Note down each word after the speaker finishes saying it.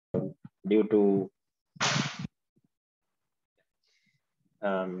due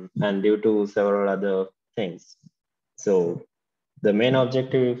to several other things. So the main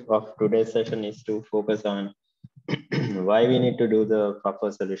objective of today's session is to focus on why we need to do the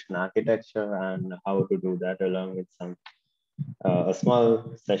proper solution architecture and how to do that, along with some a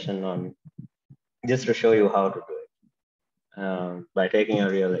small session on just to show you how to do it by taking a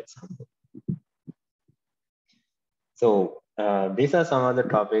real example. So these are some of the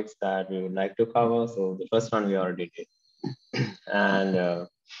topics that we would like to cover. So the first one we already did. And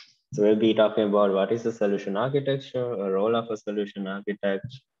so we'll be talking about what is the solution architecture, a role of a solution architect,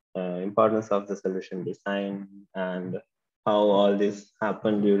 importance of the solution design, and how all this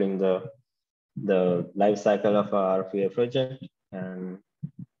happened during the life cycle of our RPA project. And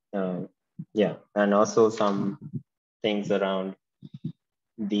yeah, and also some things around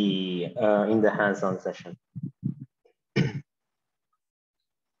the in the hands-on session.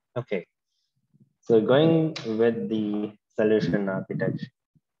 Okay, so going with the solution architecture.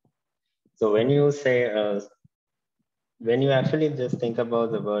 So when you say, when you actually just think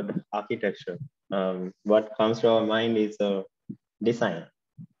about the word architecture, what comes to our mind is a design.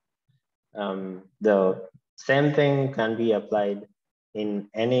 The same thing can be applied in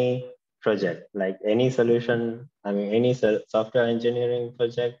any project, like any solution, I mean, any software engineering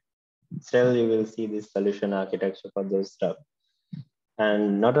project, still you will see this solution architecture for those stuff.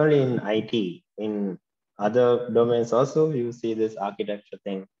 And not only in IT, in other domains also, you see this architecture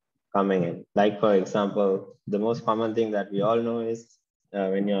thing coming in. Like, for example, the most common thing that we all know is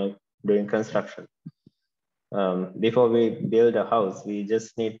when you're doing construction. Before we build a house, we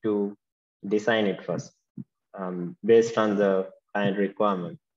just need to design it first based on the client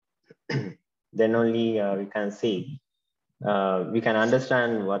requirement. Then only we can see, we can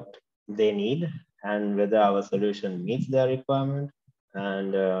understand what they need and whether our solution meets their requirement,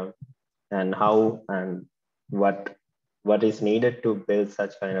 and how and what is needed to build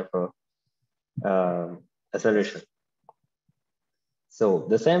such kind of a solution. So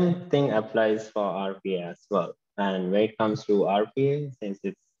the same thing applies for RPA as well. And when it comes to RPA, since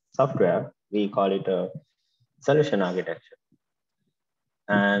it's software, we call it a solution architecture.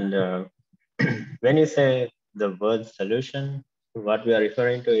 And when you say the word solution, what we are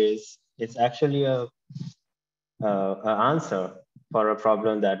referring to is it's actually a answer for a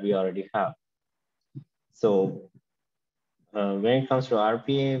problem that we already have. So when it comes to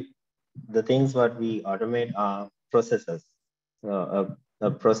RPA, the things what we automate are processes. A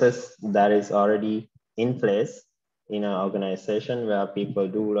process that is already in place in an organization where people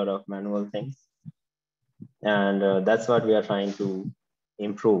do a lot of manual things. And that's what we are trying to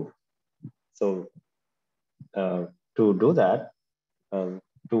improve. So to do that,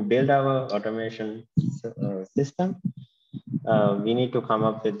 to build our automation system, we need to come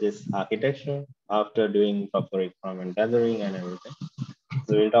up with this architecture after doing proper requirement gathering and everything.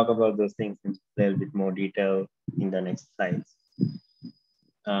 So we'll talk about those things in a little bit more detail in the next slides.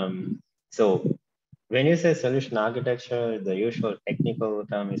 So when you say solution architecture, the usual technical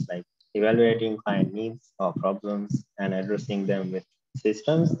term is like evaluating client needs or problems and addressing them with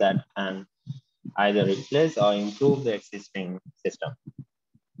systems that can either replace or improve the existing system.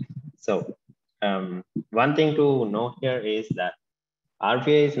 So one thing to note here is that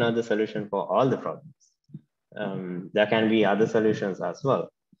RPA is not the solution for all the problems. There can be other solutions as well.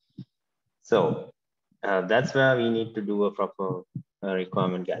 So that's where we need to do a proper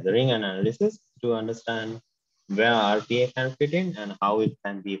requirement gathering and analysis to understand where RPA can fit in and how it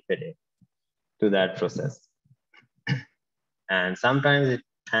can be fitted to that process. And sometimes it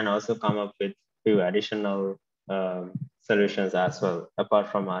can also come up with few additional solutions as well, apart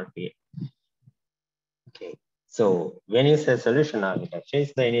from RPA. Okay, so when you say solution architecture,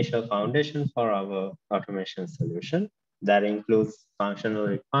 it's the initial foundation for our automation solution that includes functional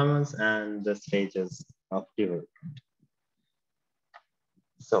requirements and the stages of development.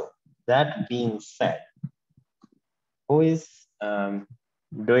 So that being said, who is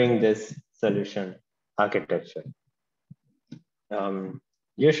doing this solution architecture?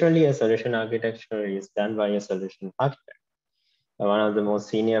 Usually a solution architecture is done by a solution architect, one of the most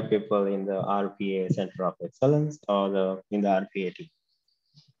senior people in the RPA Center of Excellence or in the RPA team.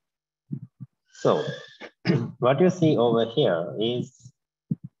 So what you see over here is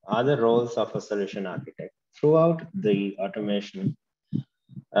other roles of a solution architect throughout the automation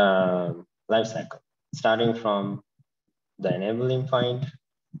lifecycle, starting from the enabling point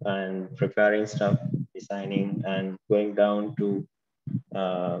and preparing stuff, designing, and going down to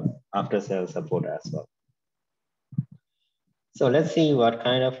after sales support as well. So let's see what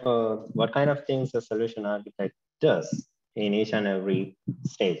kind of things a solution architect does in each and every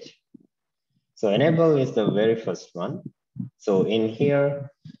stage. So enable is the very first one. So in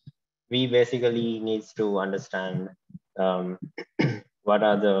here, we basically needs to understand um, what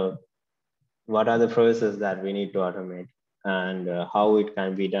are the processes that we need to automate and how it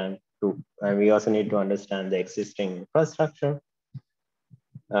can be done. And we also need to understand the existing infrastructure,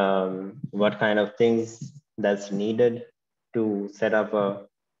 what kind of things that's needed to set up a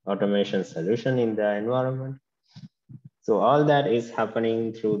automation solution in the environment. So all that is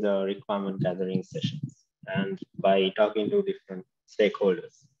happening through the requirement gathering sessions and by talking to different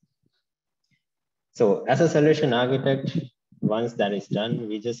stakeholders. So as a solution architect, once that is done,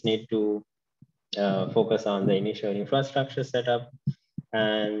 we just need to focus on the initial infrastructure setup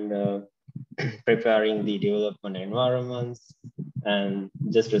and preparing the development environments and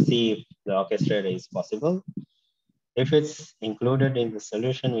just to see if the orchestrator is possible. If it's included in the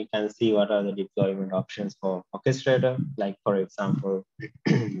solution, we can see what are the deployment options for orchestrator. Like for example,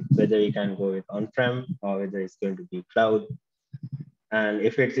 whether you can go with on-prem or whether it's going to be cloud. And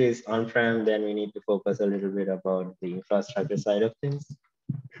if it is on-prem, then we need to focus a little bit about the infrastructure side of things.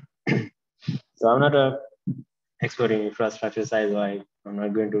 So I'm not a expert in infrastructure side, so I'm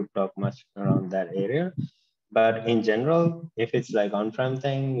not going to talk much around that area. But in general, if it's like on-prem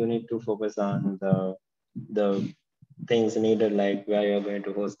thing, you need to focus on the things needed, like where you're going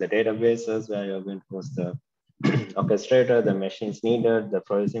to host the databases, where you're going to host the orchestrator, the machines needed, the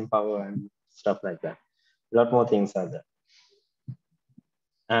processing power, and stuff like that. A lot more things are there.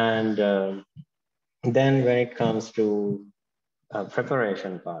 And then when it comes to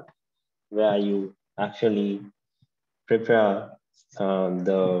preparation part, where you actually prepare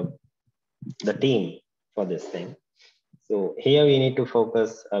the team for this thing. So here we need to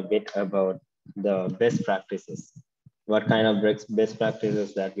focus a bit about the best practices. What kind of best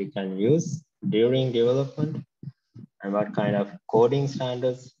practices that we can use during development and what kind of coding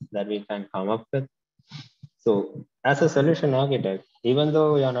standards that we can come up with. So as a solution architect, even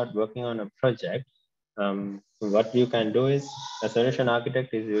though you're not working on a project, what you can do is a solution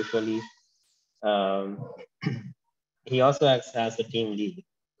architect is usually, he also acts as a team lead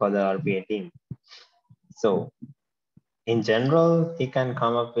for the RPA team. So in general, he can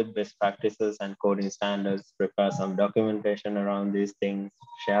come up with best practices and coding standards, prepare some documentation around these things,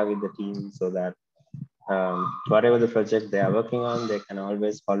 share with the team so that whatever the project they are working on, they can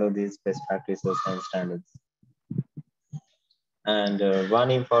always follow these best practices and standards. And one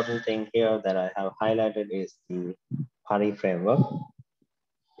important thing here that I have highlighted is the PARI framework.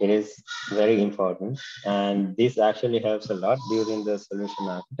 It is very important, and this actually helps a lot during the solution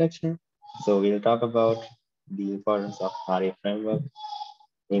architecture. So we'll talk about the importance of PARI framework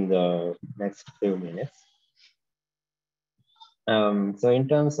in the next few minutes. So in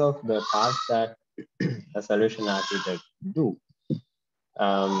terms of the tasks that a solution architect do,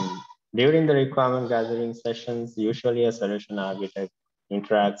 during the requirement gathering sessions, usually a solution architect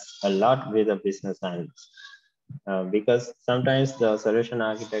interacts a lot with a business analyst because sometimes the solution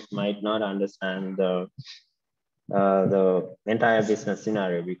architect might not understand the entire business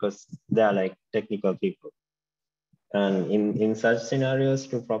scenario because they are like technical people. And in such scenarios,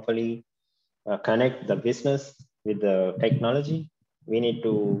 to properly connect the business with the technology, we need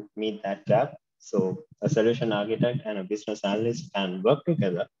to meet that gap. So a solution architect and a business analyst can work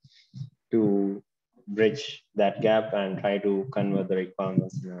together to bridge that gap and try to convert the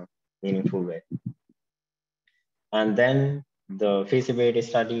requirements in a meaningful way. And then the feasibility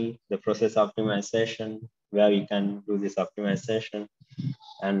study, the process optimization, where you can do this optimization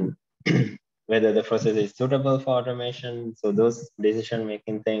and whether the process is suitable for automation. So those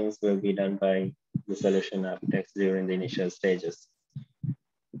decision-making things will be done by the solution architects during the initial stages.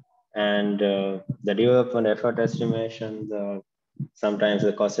 And the development effort estimation, sometimes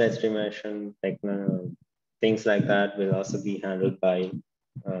the cost estimation, things like that will also be handled by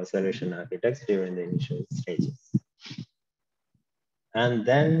solution architects during the initial stages. And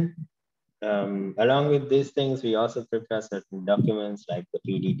then along with these things, we also prepare certain documents like the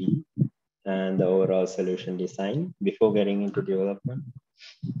PDD and the overall solution design before getting into development.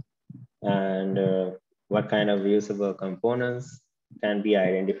 And what kind of usable components can be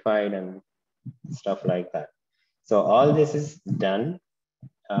identified and stuff like that. So all this is done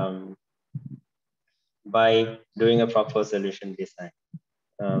by doing a proper solution design.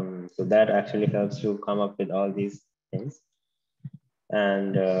 So that actually helps to come up with all these things.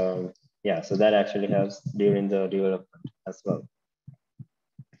 And yeah, so that actually helps during the development as well.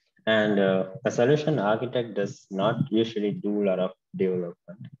 And a solution architect does not usually do a lot of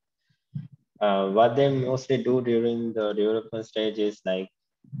development. What they mostly do during the development stage is like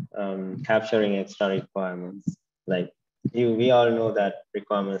capturing extra requirements, like we all know that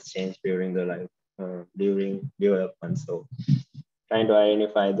requirements change during the life, during development. So trying to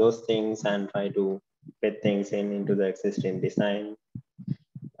identify those things and try to fit things into the existing design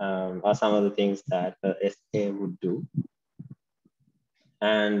are some of the things that SK would do.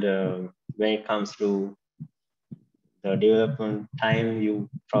 And when it comes to the development time, you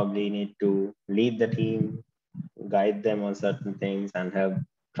probably need to lead the team, guide them on certain things, and help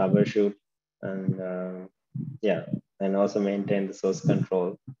troubleshoot, and yeah, and also maintain the source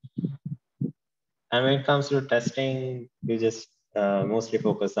control. And when it comes to testing, you just mostly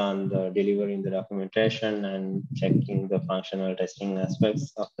focus on the delivering the documentation and checking the functional testing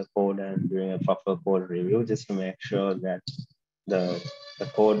aspects of the code and doing a proper code review just to make sure that the, the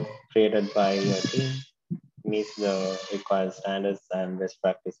code created by your team meets the required standards and best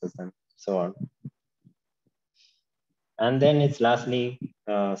practices and so on. And then it's lastly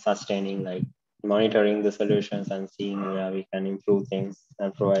sustaining, like monitoring the solutions and seeing where we can improve things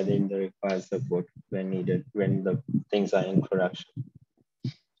and providing the required support when needed, when the things are in production.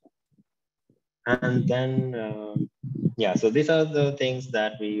 And then, yeah, so these are the things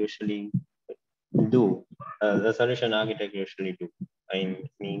that we usually do, the solution architect usually do in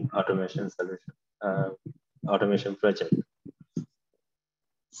any automation solution, automation project.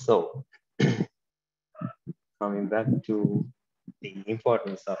 So coming back to the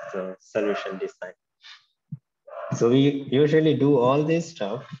importance of the solution design. So we usually do all this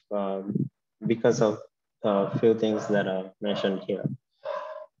stuff because of a few things that are mentioned here,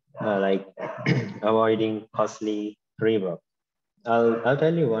 like avoiding costly rework. I'll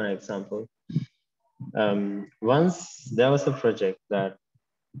tell you one example. Once there was a project that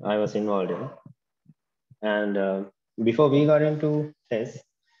I was involved in, and before we got into this,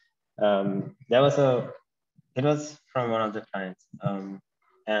 there was it was from one of the clients,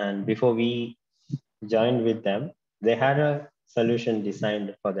 and before we joined with them, they had a solution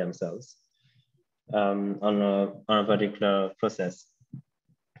designed for themselves on a particular process.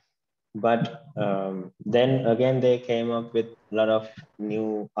 But then again, they came up with a lot of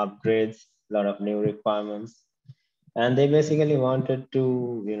new upgrades, a lot of new requirements, and they basically wanted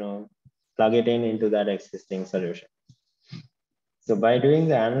to, plug it into that existing solution. So by doing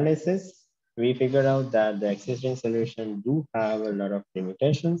the analysis, we figured out that the existing solution do have a lot of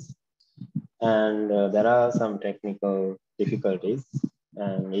limitations, and there are some technical difficulties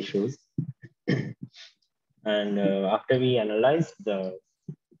and issues. And after we analyzed the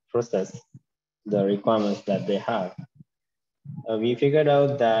process, the requirements that they have, we figured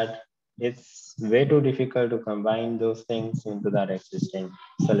out that it's way too difficult to combine those things into that existing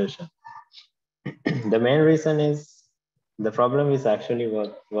solution. The main reason is the problem is actually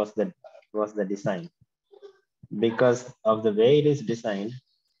what was the design. Because of the way it is designed,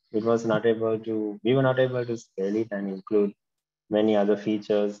 it was not able to, we were not able to scale it and include many other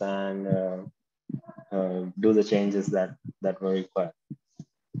features and do the changes that were required.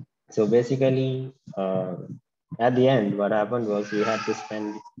 So basically, at the end, what happened was we had to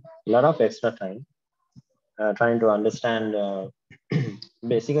spend a lot of extra time trying to understand.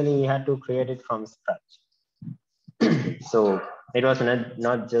 Basically, we had to create it from scratch. So it was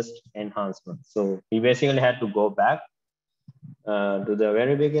not just enhancement. So we basically had to go back to the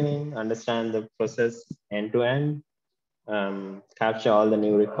very beginning, understand the process end to end, capture all the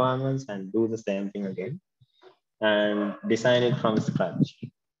new requirements, and do the same thing again, and design it from scratch.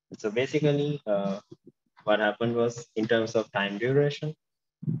 So basically, what happened was in terms of time duration,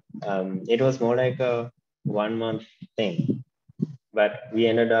 it was more like a 1 month thing, but we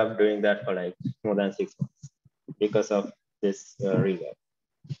ended up doing that for like more than 6 months because of this rework.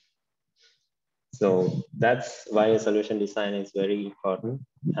 So that's why a solution design is very important,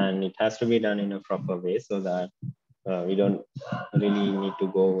 and it has to be done in a proper way so that we don't really need to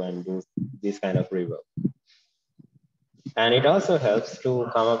go and do this kind of rework. And it also helps to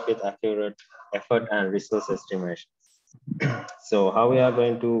come up with accurate effort and resource estimations. So how we are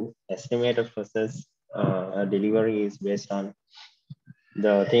going to estimate a process, a delivery is based on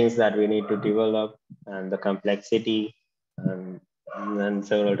the things that we need to develop and the complexity and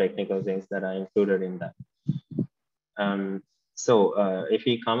several technical things that are included in that. So if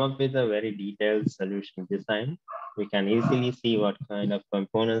we come up with a very detailed solution design, we can easily see what kind of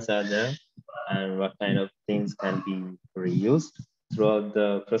components are there and what kind of things can be reused throughout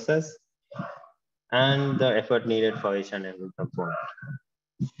the process and the effort needed for each and every component.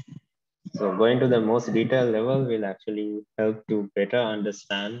 So going to the most detailed level will actually help to better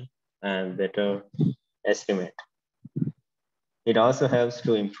understand and better estimate. It also helps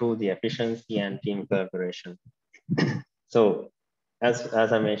to improve the efficiency and team collaboration. So as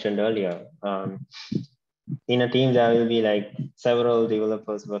I mentioned earlier, in a team, there will be like several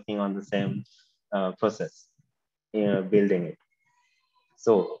developers working on the same process, building it.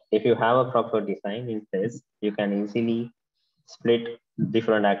 So if you have a proper design in place, you can easily split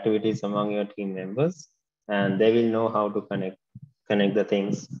different activities among your team members, and they will know how to connect the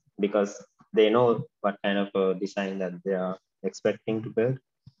things because they know what kind of a design that they are expecting to build,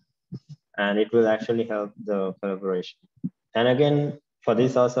 and it will actually help the collaboration. And again, for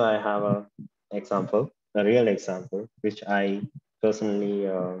this also, I have a real example, which I personally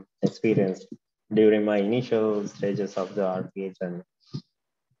experienced during my initial stages of the RPA journey.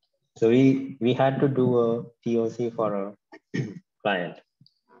 So we had to do a POC for a client.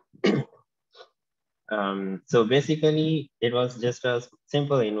 So basically, it was just a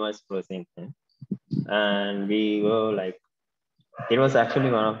simple invoice processing thing, and we were like, it was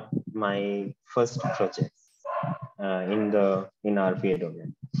actually one of my first projects in RPA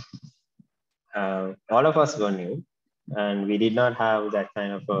domain. All of us were new, and we did not have that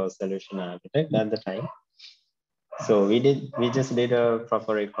kind of a solution architect at the time. So we just did a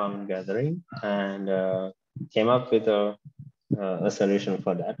proper requirement gathering and came up with a solution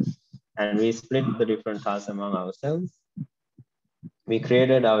for that. And we split the different tasks among ourselves. We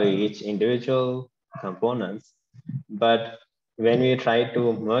created our each individual components, but when we tried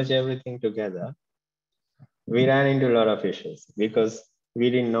to merge everything together, we ran into a lot of issues because we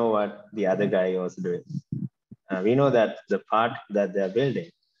didn't know what the other guy was doing. We know that the part that they're building,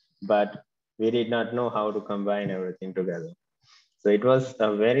 but we did not know how to combine everything together. So it was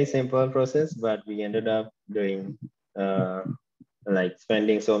a very simple process, but we ended up doing uh, like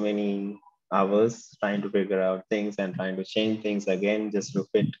spending so many hours trying to figure out things and trying to change things again just to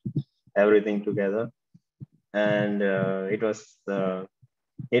fit everything together. And it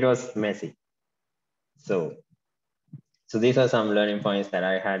was messy. So so these are some learning points that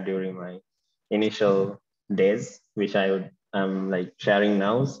I had during my initial days, which I'm like sharing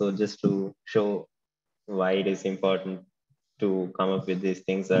now. So just to show why it is important to come up with these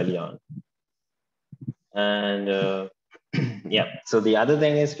things early on. And yeah, so the other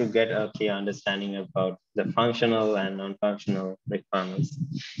thing is to get a clear understanding about the functional and non-functional requirements.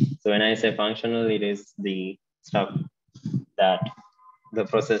 So when I say functional, it is the stuff that the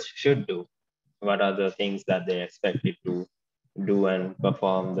process should do. What are the things that they expect it to do and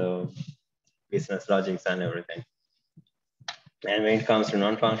perform the business logics and everything. And when it comes to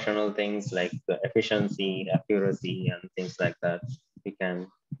non-functional things like the efficiency, accuracy, and things like that, we can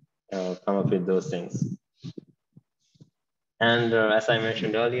come up with those things. And as I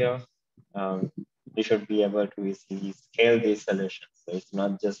mentioned earlier, we should be able to easily scale these solutions. So it's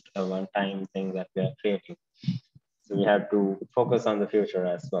not just a one-time thing that we are creating. So we have to focus on the future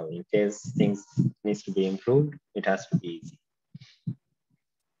as well. In case things needs to be improved, it has to be easy.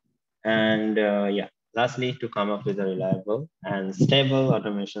 And yeah, lastly, to come up with a reliable and stable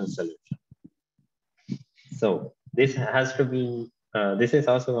automation solution. So this has to be, this is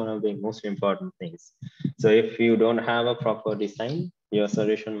also one of the most important things. So if you don't have a proper design, your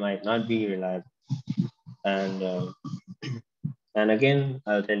solution might not be reliable. And, and again,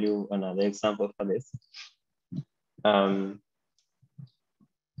 I'll tell you another example for this.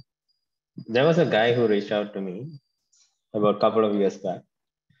 There was a guy who reached out to me about a couple of years back.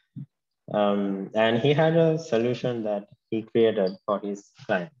 And he had a solution that he created for his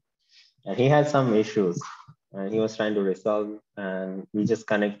client. And he had some issues and he was trying to resolve, and we just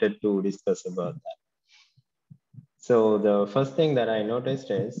connected to discuss about that. So the first thing that I noticed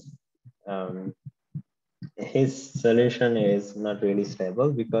is his solution is not really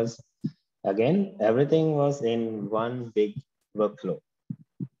stable because again, everything was in one big workflow,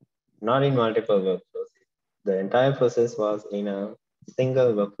 not in multiple workflows. The entire process was in a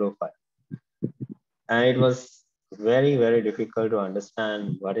single workflow file. And it was very, very difficult to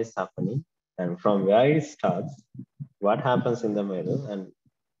understand what is happening and from where it starts, what happens in the middle, and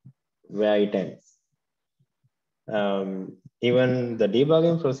where it ends. Even the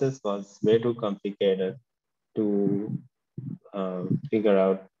debugging process was way too complicated to figure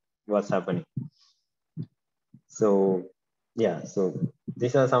out what's happening. So yeah, so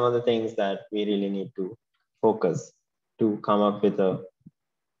these are some of the things that we really need to focus to come up with a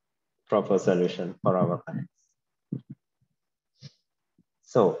proper solution for our clients.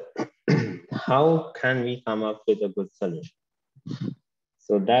 So how can we come up with a good solution?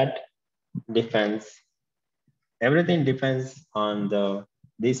 So that depends, everything depends on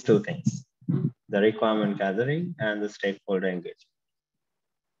these two things, the requirement gathering and the stakeholder engagement.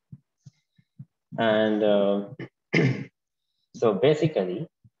 And so basically,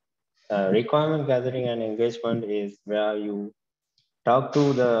 requirement gathering and engagement is where you talk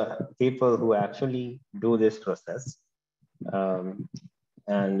to the people who actually do this process, um,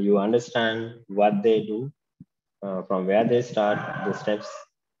 and you understand what they do, from where they start, the steps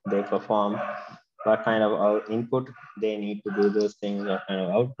they perform, what kind of input they need to do those things, what kind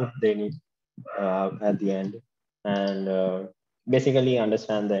of output they need at the end, and basically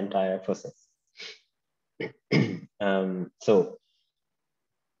understand the entire process. So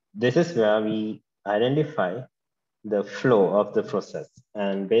this is where we identify the flow of the process.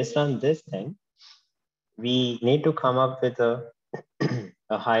 And based on this thing, we need to come up with a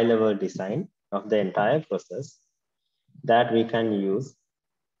high level design of the entire process that we can use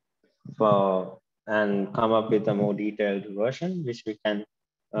for and come up with a more detailed version, which we can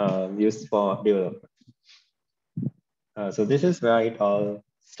use for development. So this is where it all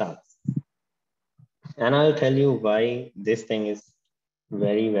starts. And I'll tell you why this thing is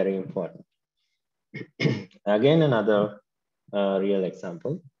very, very important. Again, another real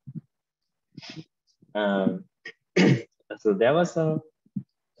example. Um, so there was a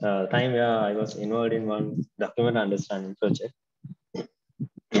time where I was involved in one document understanding project.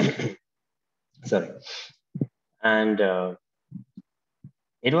 Sorry. And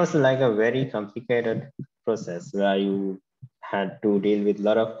it was like a very complicated process where you had to deal with a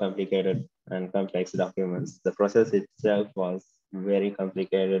lot of complicated and complex documents. The process itself was very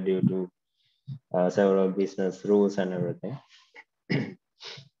complicated due to several business rules and everything.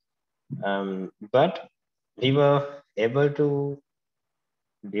 But we were able to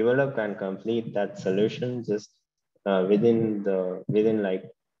develop and complete that solution just within like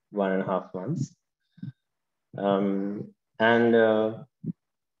 1.5 months. And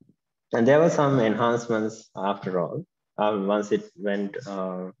there were some enhancements after all, once it went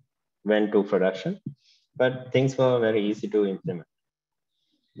to production, but things were very easy to implement.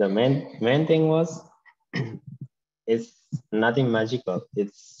 The main thing was it's nothing magical.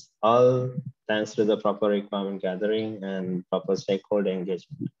 It's all thanks to the proper requirement gathering and proper stakeholder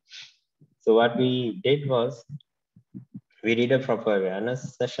engagement. So what we did was we did a proper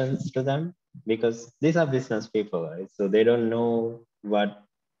awareness sessions to them, because these are business people, right? So they don't know what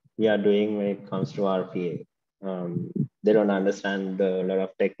we are doing when it comes to RPA. They don't understand a lot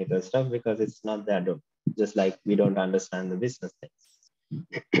of technical stuff because it's not their domain. Just like we don't understand the business things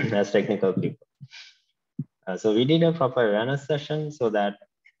as technical people. So we did a proper awareness session so that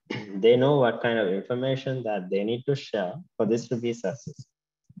they know what kind of information that they need to share for this to be successful.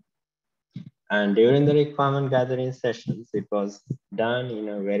 And during the requirement gathering sessions, it was done in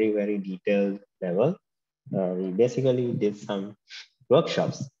a very, very detailed level. We basically did some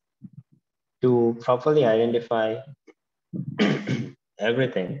workshops to properly identify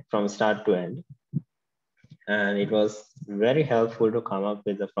everything from start to end. And it was very helpful to come up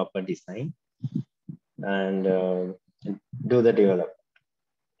with a proper design and do the development.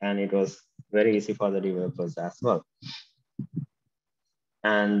 And it was very easy for the developers as well.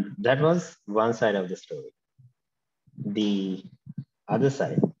 And that was one side of the story. The other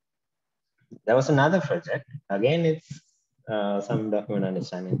side, there was another project. Again, it's some document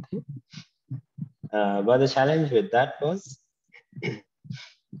understanding thing. But the challenge with that was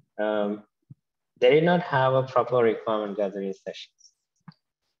they did not have a proper requirement gathering sessions.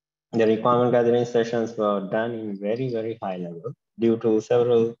 The requirement gathering sessions were done in very, very high level due to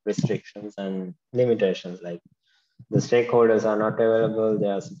several restrictions and limitations, like the stakeholders are not available, they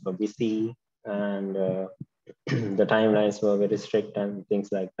are super busy, and the timelines were very strict and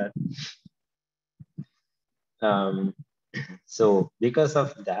things like that. So because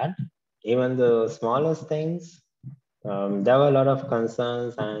of that, even the smallest things, there were a lot of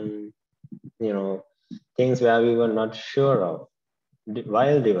concerns and things where we were not sure of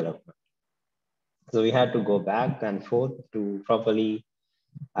while development. So we had to go back and forth to properly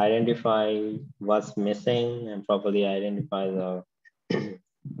identify what's missing and properly identify the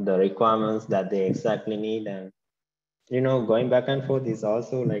the requirements that they exactly need. And going back and forth is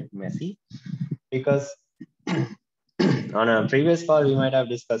also like messy, because on a previous call we might have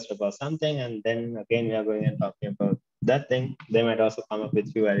discussed about something, and then again we are going and talking about that thing. They might also come up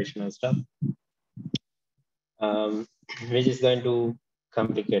with few additional stuff, which is going to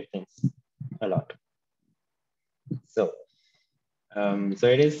complicate things a lot. So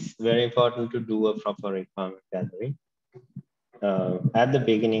it is very important to do a proper requirement gathering at the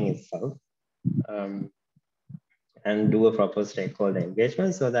beginning itself, and do a proper stakeholder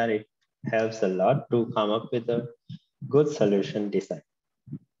engagement so that it helps a lot to come up with a good solution design.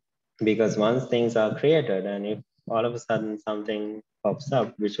 Because once things are created, and if all of a sudden something pops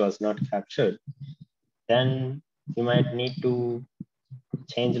up which was not captured, then you might need to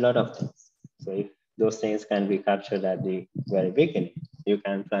change a lot of things. So if those things can be captured at the very beginning, you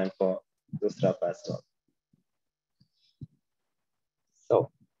can plan for this stuff as well.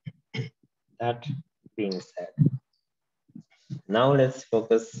 So that being said, now let's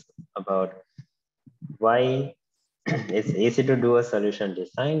focus about why it's easy to do a solution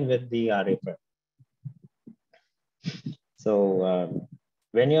design with the RE framework. So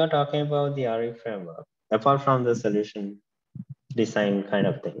when you're talking about the RE framework, apart from the solution design kind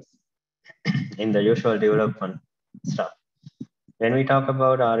of things in the usual development stuff, when we talk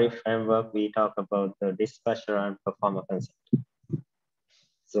about RE framework, we talk about the dispatcher and performer concept.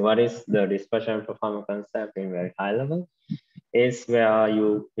 So what is the dispatcher and performer concept in very high level? Is where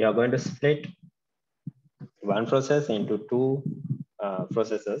you're going to split one process into two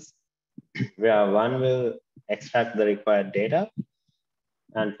processes, where one will extract the required data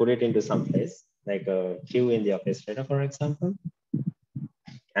and put it into some place, like a queue in the orchestrator, for example.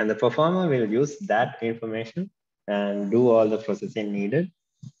 And the performer will use that information and do all the processing needed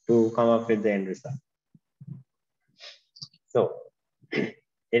to come up with the end result. So it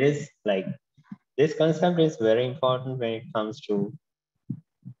is like, this concept is very important when it comes to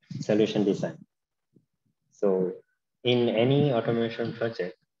solution design. So in any automation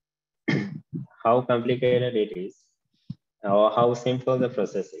project, how complicated it is or how simple the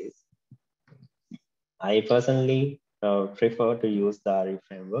process is, I personally prefer to use the RE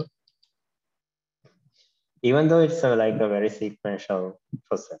framework, even though it's like a very sequential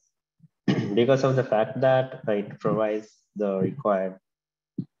process, because of the fact that it provides the required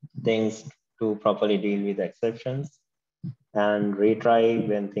things to properly deal with exceptions and retry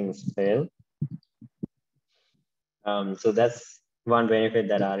when things fail. So that's one benefit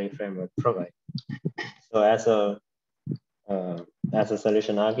that RE framework provides. So as a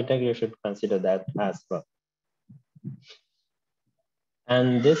solution architect, you should consider that as well.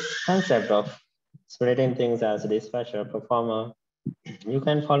 And this concept of splitting things as a dispatcher performer, you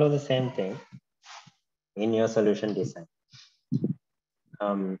can follow the same thing in your solution design.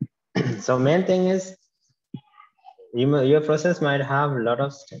 So main thing is your process might have a lot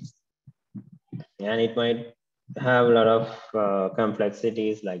of steps, and it might have a lot of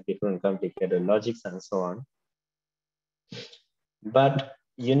complexities like different complicated logics and so on. But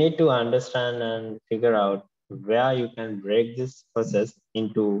you need to understand and figure out where you can break this process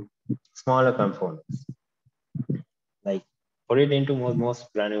into smaller components, like put it into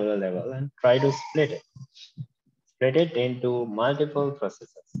most granular level and try to split it into multiple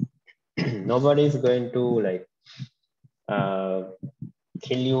processes. Nobody's going to like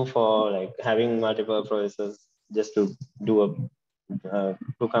kill you for like having multiple processes just to do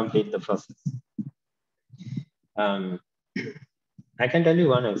to complete the process. I can tell you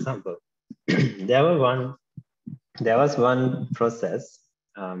one example. there was one process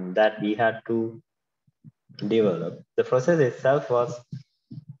that we had to develop. The process itself was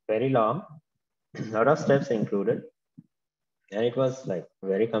very long, a lot of steps included, and it was like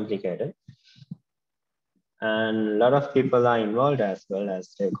very complicated. And a lot of people are involved as well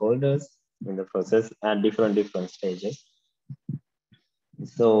as stakeholders in the process at different stages.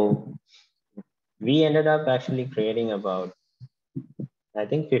 So we ended up actually creating about, I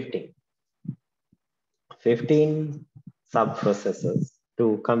think 15 sub-processes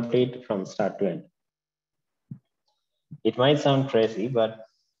to complete from start to end. It might sound crazy, but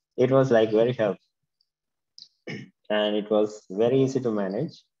it was like very helpful. And it was very easy to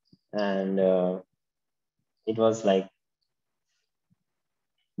manage. And it was like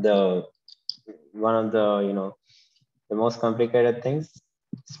one of the the most complicated things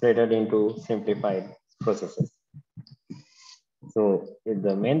split it into simplified processes. So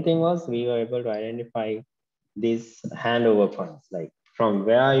the main thing was we were able to identify these handover points, like from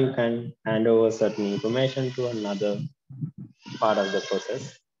where you can hand over certain information to another part of the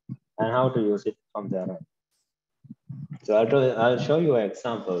process and how to use it from there on. So I'll show you an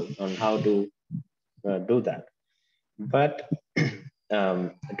example on how to do that. But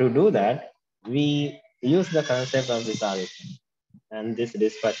to do that, we use the concept of this RF and this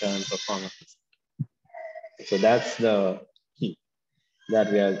dispatcher and performance. So that's the key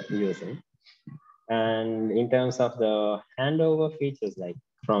that we are using. And in terms of the handover features, like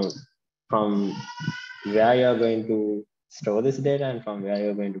from where you're going to store this data and from where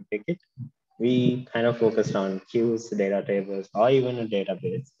you're going to pick it, we kind of focused on queues, data tables, or even a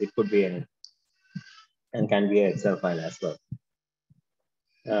database. It could be an and can be an Excel file as well.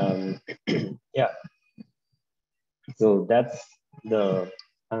 Yeah. So that's the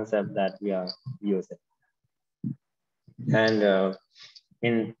concept that we are using. And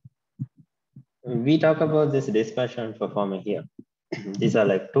we talk about this dispatch and performer here. These are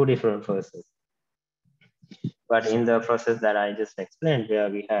like two different processes. But in the process that I just explained, where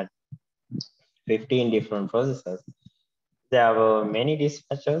we had 15 different processes, there were many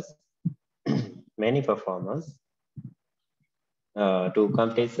dispatchers, many performers to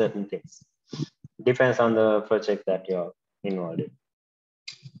complete certain things. Depends on the project that you're involved in.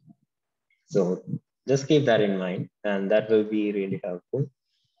 So just keep that in mind, and that will be really helpful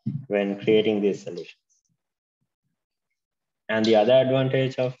when creating these solutions. And the other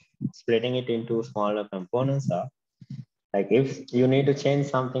advantage of splitting it into smaller components are, like if you need to change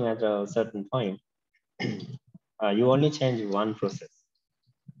something at a certain point, you only change one process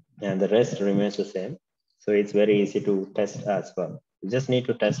and the rest remains the same. So it's very easy to test as well. You just need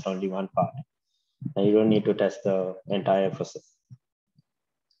to test only one part and you don't need to test the entire process.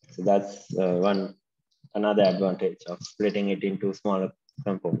 So that's another advantage of splitting it into smaller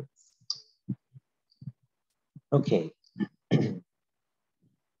components. Okay.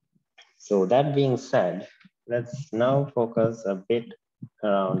 So that being said, let's now focus a bit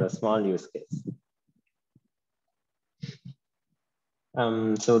around a small use case.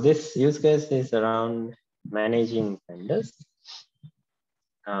 So this use case is around managing vendors.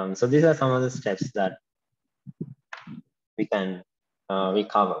 So these are some of the steps that we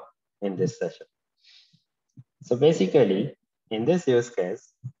cover in this session. So basically, in this use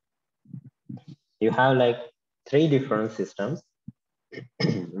case, you have like 3 different systems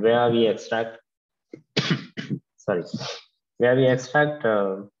where we extract, sorry, where we extract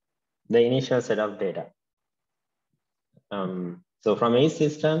the initial set of data. So from each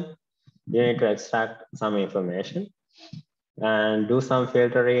system, you need to extract some information and do some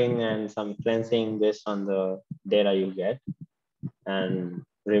filtering and some cleansing based on the data you get and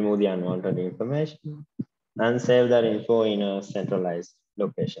remove the unwanted information and save that info in a centralized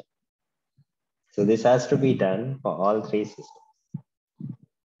location. So this has to be done for all 3 systems.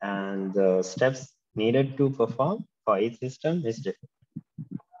 And the steps needed to perform for each system is different.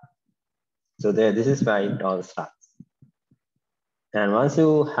 So this is where it all starts. And once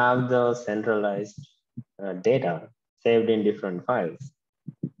you have the centralized data saved in different files,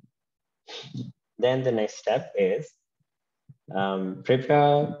 then the next step is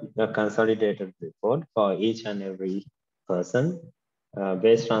prepare a consolidated report for each and every person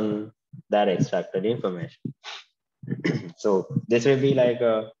based on that extracted information. So this will be like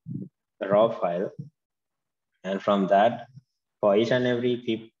a raw file. And from that, for each and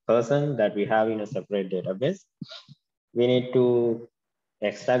every person that we have in a separate database, we need to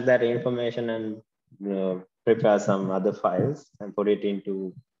extract that information and prepare some other files and put it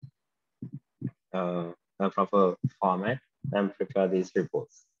into a proper format and prepare these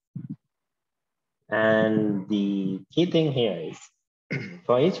reports. And the key thing here is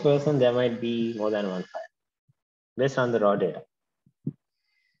for each person, there might be more than one file based on the raw data.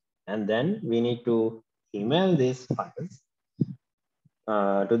 And then we need to email these files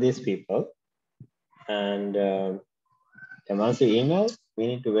to these people. And once you email, we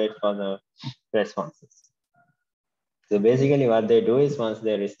need to wait for the responses. So basically what they do is once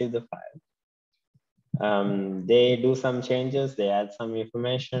they receive the file, they do some changes, they add some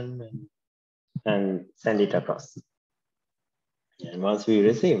information and send it across. And once we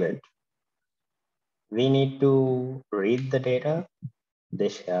receive it, we need to read the data they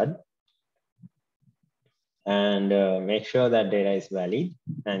shared and make sure that data is valid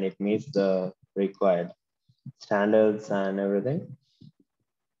and it meets the required standards and everything.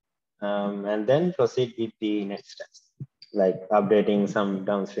 And then proceed with the next steps, like updating some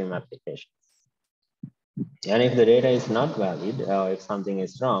downstream applications. And if the data is not valid or if something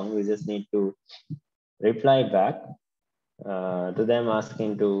is wrong, we just need to reply back to them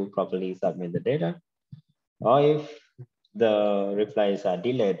asking to properly submit the data. Or if the replies are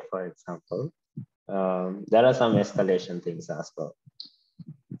delayed, for example, there are some escalation things as well,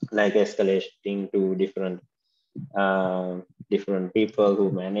 like escalating to different people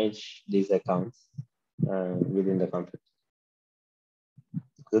who manage these accounts within the company.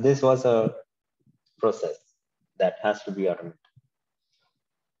 So this was a process that has to be automated.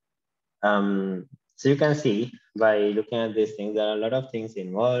 So you can see by looking at these things, there are a lot of things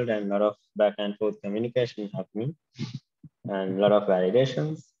involved and a lot of back and forth communication happening and a lot of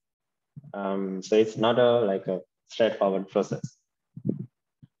validations. So it's not like a straightforward process.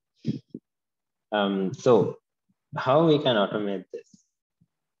 So how we can automate this?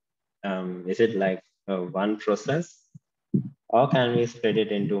 Is it like one process or can we split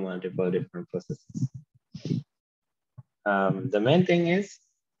it into multiple different processes? The main thing is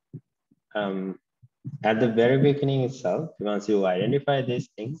at the very beginning itself, once you identify these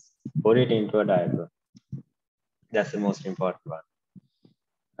things, put it into a diagram. That's the most important one.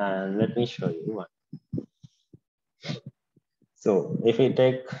 And let me show you one. So if we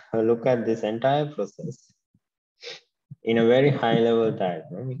take a look at this entire process in a very high level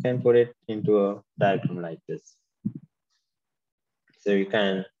diagram, we can put it into a diagram like this. So you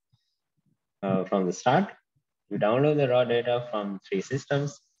can, from the start, you download the raw data from 3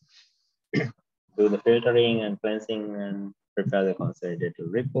 systems, do the filtering and cleansing and prepare the consolidated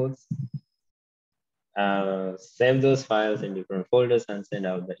reports, save those files in different folders and send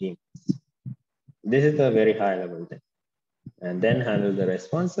out the emails. This is a very high level thing. And then handle the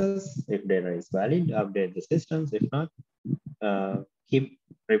responses. If data is valid, update the systems. If not, keep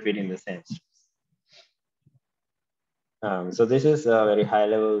repeating the same steps. So this is a very high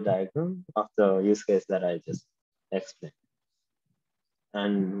level diagram of the use case that I just explained.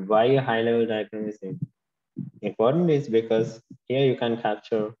 And why a high level diagram is important is because here you can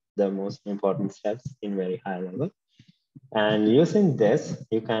capture the most important steps in very high level. And using this,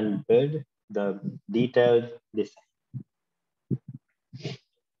 you can build the detailed design.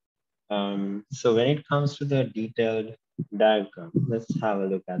 So when it comes to the detailed diagram, let's have a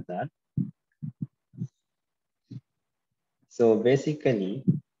look at that. So basically,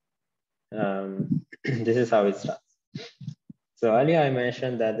 this is how it starts. So earlier I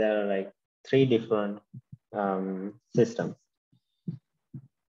mentioned that there are like 3 different systems.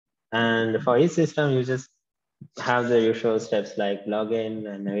 And for each system, you just have the usual steps like login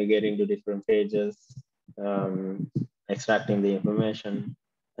and navigating to different pages, extracting the information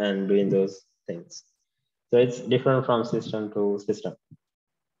and doing those things. So it's different from system to system.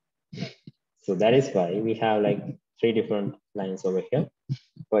 So that is why we have like 3 different lines over here.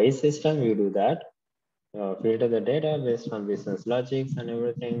 For each system, you do that, filter the data based on business logics and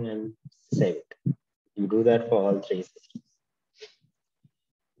everything and save it. You do that for all 3 systems.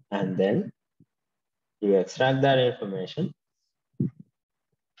 And then you extract that information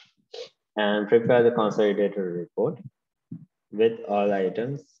and prepare the consolidated report with all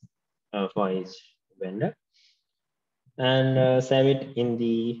items for each vendor and save it in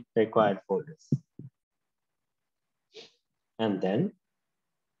the required folders. And then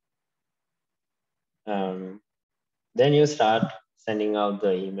you start sending out the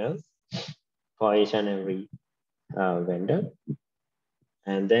emails for each and every vendor.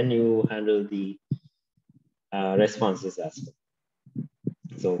 And then you handle the responses as well.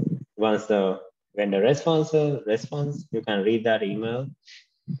 So once the vendor responds, you can read that email.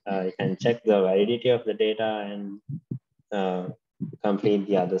 You can check the validity of the data and complete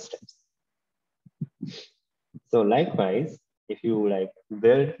the other steps. So likewise, if you like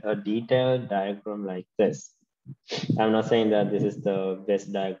build a detailed diagram like this, I'm not saying that this is the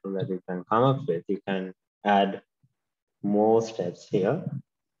best diagram that you can come up with. You can add more steps here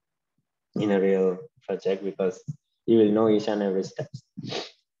in a real project because you will know each and every step.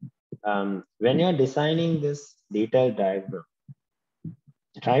 When you're designing this detailed diagram,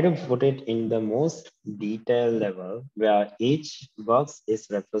 try to put it in the most detailed level where each box is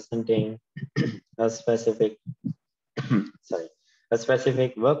representing a specific a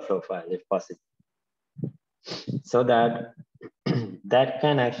specific workflow file if possible, so that that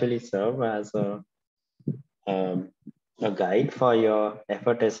can actually serve as a guide for your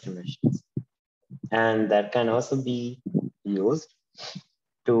effort estimations. And that can also be used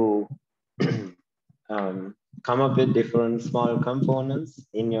to come up with different small components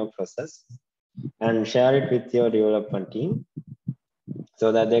in your process and share it with your development team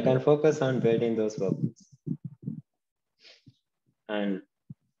so that they can focus on building those workflows. And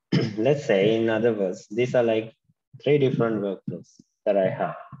let's say, in other words, these are like 3 different workflows that I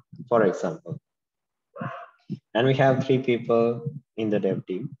have, for example. And we have 3 people in the dev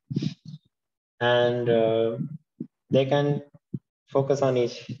team. And they can focus on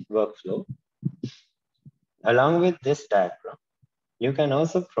each workflow. Along with this diagram, you can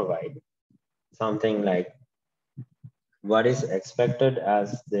also provide something like what is expected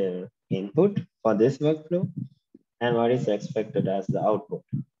as the input for this workflow and what is expected as the output.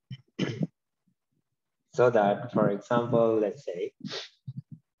 So that, for example, let's say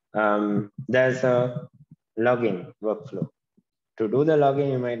there's a login workflow. To do the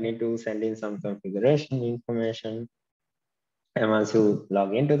login, you might need to send in some configuration information. And once you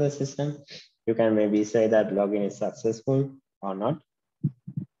log into the system, you can maybe say that login is successful or not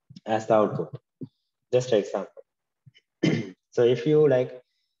as the output. Just an example. So if you like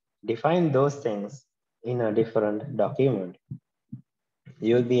define those things in a different document,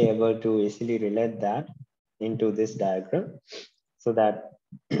 you'll be able to easily relate that into this diagram so that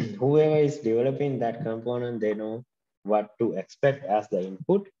whoever is developing that component, they know what to expect as the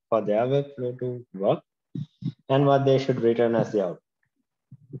input for their workflow to work and what they should return as the output.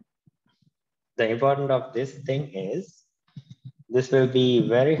 the importance of this thing is this will be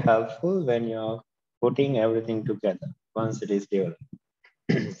very helpful when you're putting everything together once it is developed.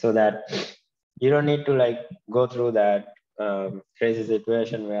 So that you don't need to like go through that crazy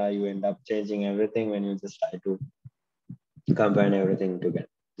situation where you end up changing everything when you just try to combine everything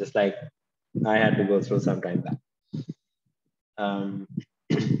together. Just like I had to go through some time back. Um,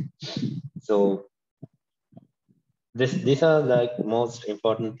 so these are like most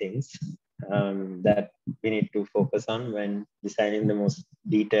important things that we need to focus on when designing the most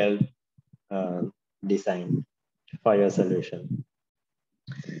detailed uh, design for your solution.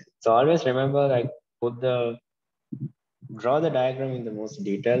 So always remember, like, draw the diagram in the most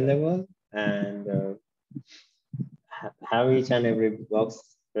detailed level, and have each and every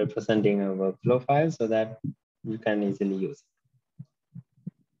box representing a workflow file so that you can easily use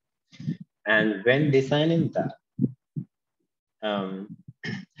it. And when designing that, um,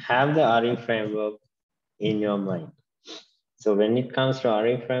 have the RE framework in your mind. So when it comes to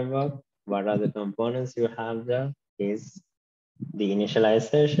RE framework, what are the components you have there is the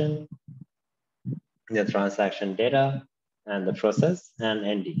initialization, the transaction data, and the process and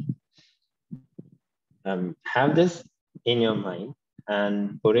ND. Have this in your mind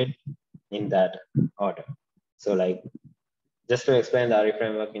and put it in that order. So like, just to explain the RE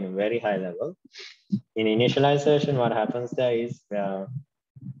framework in a very high level, in initialization, what happens there is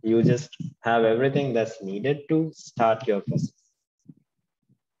you just have everything that's needed to start your process.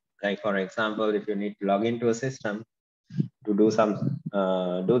 Like for example, if you need to log into a system to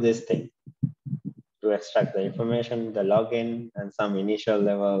do this thing, to extract the information, the login and some initial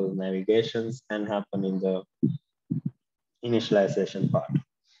level navigations can happen in the initialization part.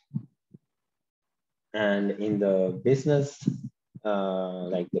 And in the business,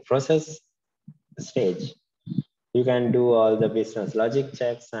 like the process stage, you can do all the business logic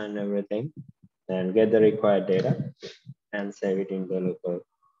checks and everything and get the required data and save it in the local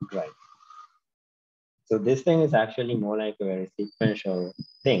drive. So this thing is actually more like a very sequential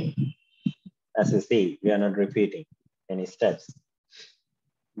thing. As you see, we are not repeating any steps.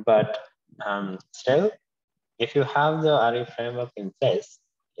 But still, if you have the RE framework in place,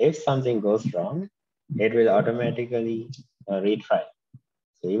 if something goes wrong, it will automatically retry.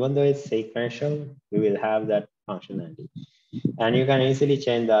 So even though it's sequential, we will have that functionality. And you can easily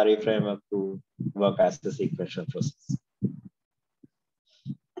change the RE framework to work as a sequential process.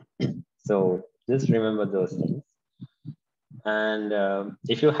 So just remember those things. And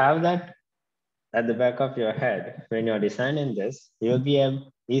if you have that at the back of your head, when you're designing this, you'll be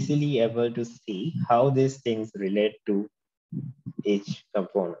easily able to see how these things relate to each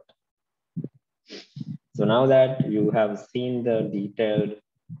component. So now that you have seen the detailed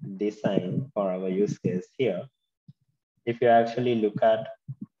design for our use case here, if you actually look at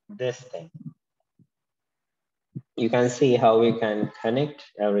this thing, you can see how we can connect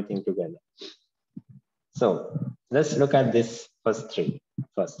everything together. So let's look at this first three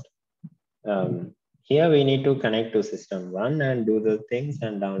first. Here we need to connect to system one and do the things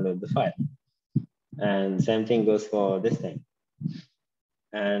and download the file. And same thing goes for this thing.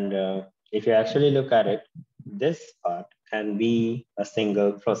 And if you actually look at it, this part can be a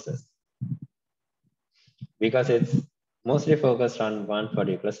single process because it's mostly focused on one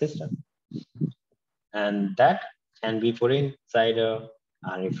particular system. And that can be put inside a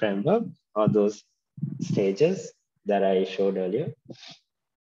RE framework or those stages that I showed earlier.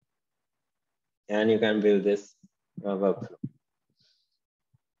 And you can build this workflow.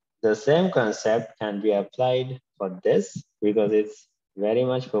 The same concept can be applied for this because it's very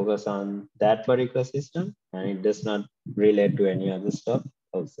much focused on that particular system and it does not relate to any other stuff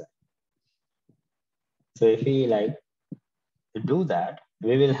outside. So if we like to do that,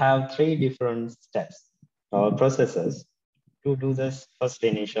 we will have three different steps or processes to do this first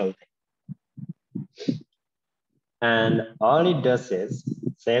initial thing. And all it does is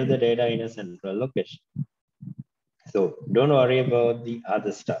save the data in a central location. So don't worry about the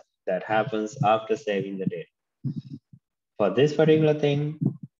other stuff that happens after saving the data. For this particular thing,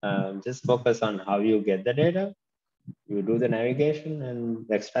 just focus on how you get the data. You do the navigation and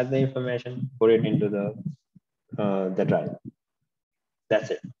extract the information, put it into the drive. That's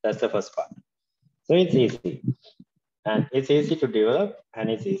it. That's the first part. So it's easy. And it's easy to develop and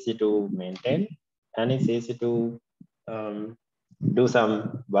it's easy to maintain and it's easy to do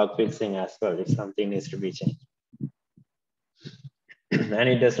some bug fixing as well if something needs to be changed. And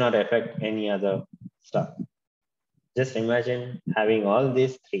it does not affect any other stuff. Just imagine having all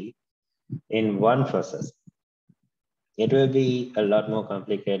these three in one process. It will be a lot more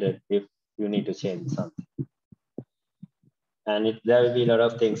complicated if you need to change something. And there will be a lot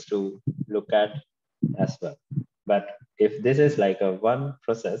of things to look at as well. But if this is like a one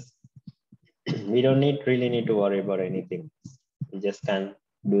process, we don't really need to worry about anything. You just can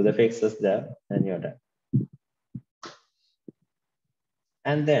do the fixes there and you're done.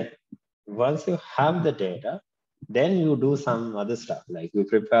 And then once you have the data, then you do some other stuff, like you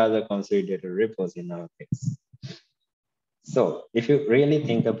prepare the consolidated reports in our case. So if you really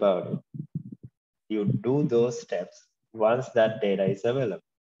think about it, you do those steps once that data is available.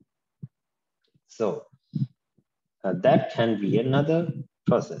 So that can be another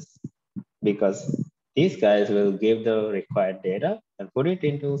process, because these guys will give the required data and put it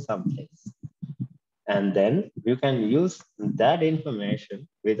into some place. And then you can use that information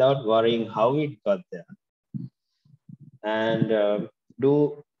without worrying how it got there, and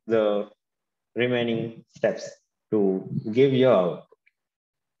do the remaining steps to give your output.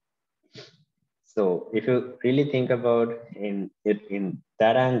 So if you really think about it in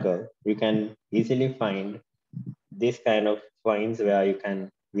that angle, you can easily find this kind of points where you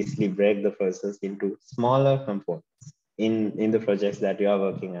can easily break the process into smaller components in the projects that you are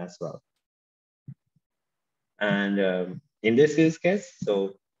working as well. And in this use case,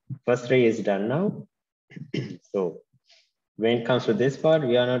 so first three is done now. So when it comes to this part,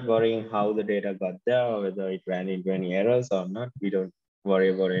 we are not worrying how the data got there or whether it ran into any errors or not. We don't worry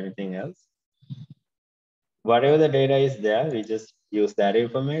about anything else. Whatever the data is there, we just use that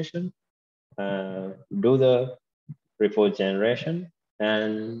information, do the report generation,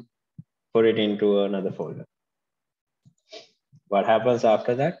 and put it into another folder. What happens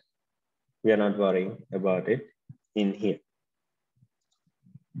after that? We are not worrying about it in here.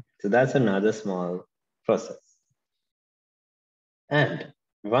 So that's another small process. And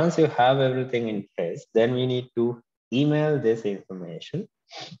once you have everything in place, then we need to email this information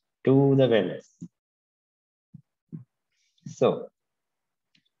to the vendors. So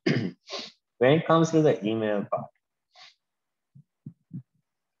when it comes to the email part,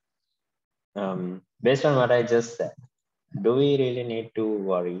 based on what I just said, do we really need to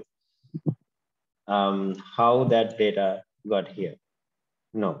worry how that data got here?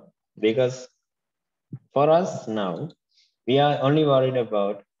 No, because for us now, we are only worried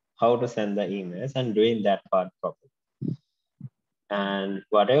about how to send the emails and doing that part properly. And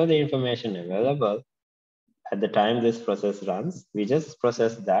whatever the information available at the time this process runs, we just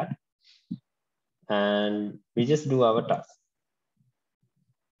process that and we just do our task.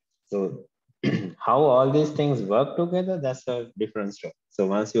 So how all these things work together, that's a different story. So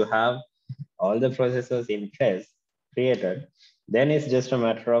once you have all the processes in place created, then it's just a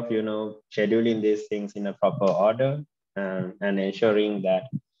matter of, scheduling these things in a proper order, and ensuring that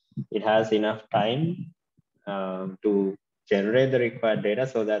it has enough time to generate the required data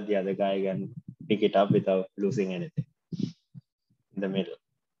so that the other guy can pick it up without losing anything in the middle.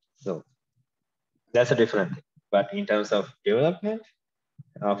 So that's a different thing. But in terms of development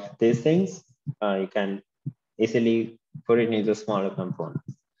of these things, you can easily put it into smaller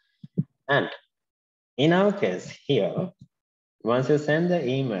components. And in our case here, once you send the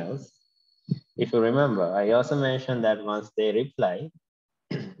emails, if you remember, I also mentioned that once they reply,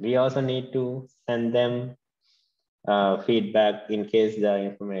 we also need to send them feedback in case the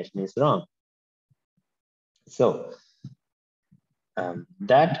information is wrong. So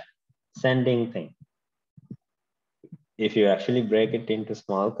that sending thing, if you actually break it into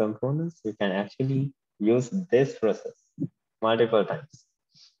small components, you can actually use this process multiple times.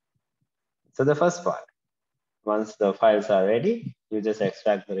 So the first part, once the files are ready, you just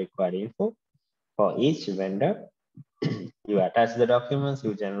extract the required info for each vendor. You attach the documents,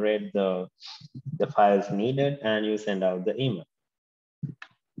 you generate the files needed, and you send out the email.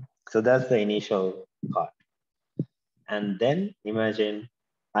 So that's the initial part. And then imagine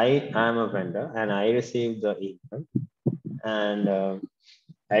I am a vendor and I receive the email, and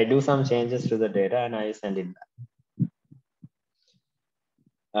I do some changes to the data and I send it back.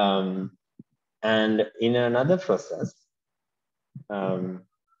 And in another process,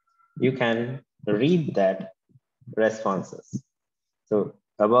 you can read that responses. So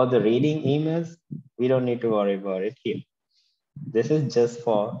about the reading emails, we don't need to worry about it here. This is just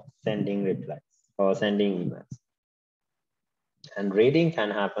for sending replies or sending emails. And reading can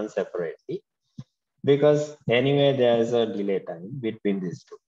happen separately because anyway, there's a delay time between these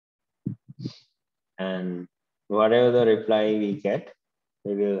two. And whatever the reply we get,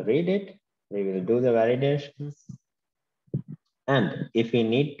 we will read it, we will do the validations. And if we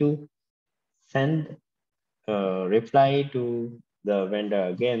need to send a reply to the vendor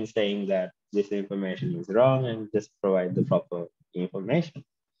again saying that this information is wrong and just provide the proper information,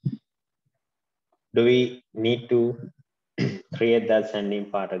 do we need to create that sending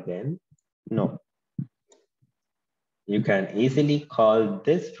part again? No. You can easily call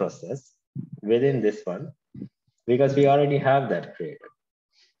this process within this one because we already have that created.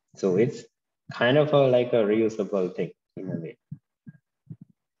 So it's kind of like a reusable thing in a way,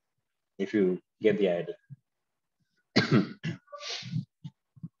 if you get the idea.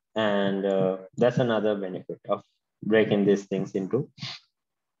 And that's another benefit of breaking these things into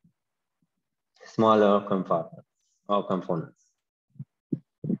smaller compartments or components.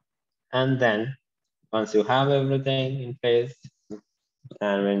 And then once you have everything in place,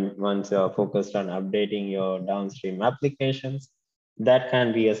 and once you're focused on updating your downstream applications, that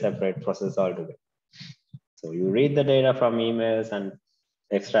can be a separate process altogether. So you read the data from emails and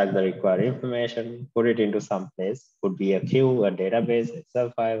extract the required information, put it into some place, could be a queue, a database, Excel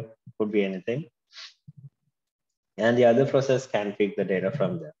file, could be anything. And the other process can pick the data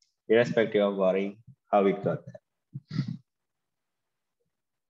from there, irrespective of worrying how it got there.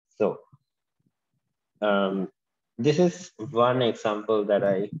 So this is one example that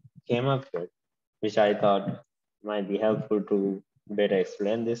I came up with, which I thought might be helpful to better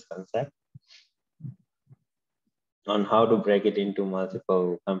explain this concept on how to break it into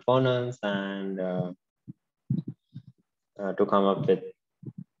multiple components and to come up with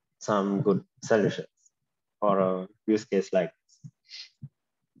some good solutions for a use case like this.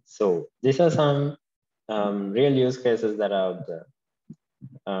 So these are some real use cases that are out there,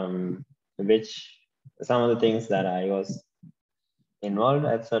 which some of the things that I was involved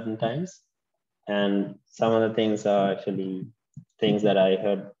at certain times, and some of the things are actually things that I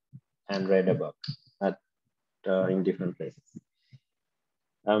heard and read about in different places.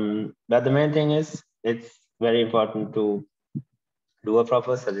 But the main thing is, it's very important to do a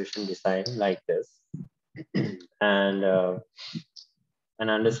proper solution design like this and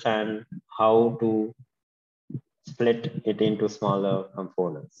understand how to split it into smaller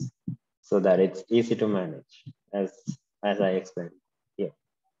components so that it's easy to manage, as I explained here.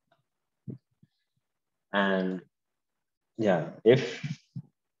 And yeah, if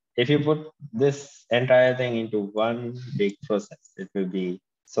you put this entire thing into one big process, it will be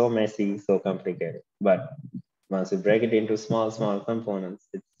so messy, so complicated. But once you break it into small components,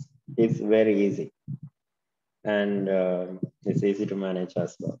 it's very easy. And it's easy to manage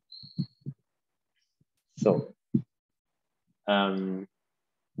as well. So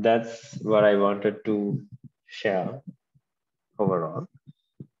that's what I wanted to share overall.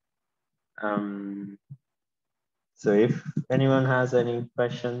 So if anyone has any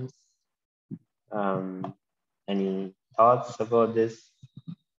questions, any thoughts about this,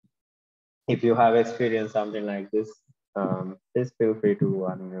 if you have experienced something like this, please feel free to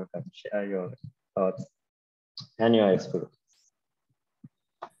unmute and share your thoughts and your experience.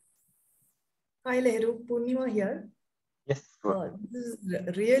 Hi, Lahiru. Purnima here. Yes. This is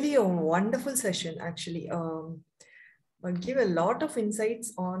really a wonderful session, actually. I'll give a lot of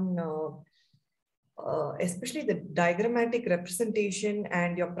insights on especially the diagrammatic representation,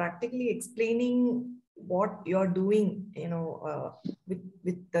 and you're practically explaining what you're doing,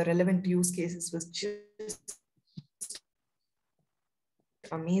 with the relevant use cases was just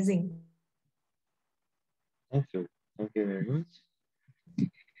amazing. Thank you. Thank you very much.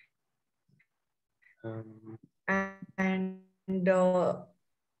 And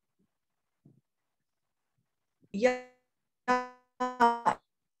yeah,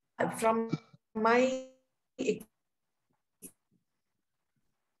 from my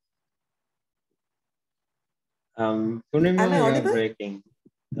Purnima, you are breaking.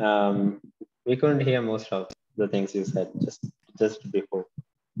 We couldn't hear most of the things you said just before.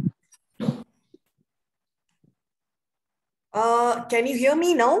 Can you hear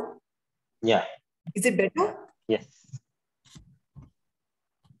me now? Yeah. Is it better? Yes.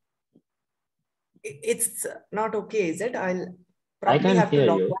 It's not okay, is it? I'll probably I can have hear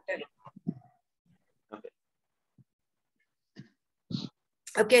to log you. out.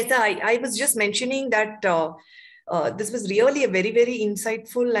 Okay, so I was just mentioning that this was really a very, very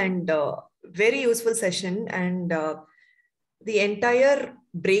insightful and very useful session. And the entire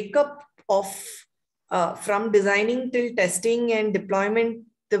breakup of from designing till testing and deployment,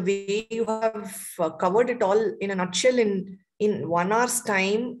 the way you have covered it all in a nutshell in 1 hour's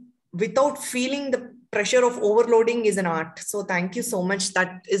time without feeling the pressure of overloading is an art. So thank you so much.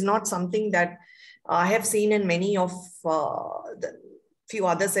 That is not something that I have seen in many of the few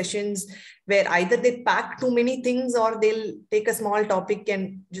other sessions, where either they pack too many things or they'll take a small topic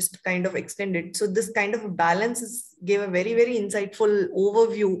and just kind of extend it. So this kind of balance gave a very, very insightful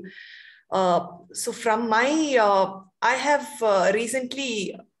overview. So from my, I have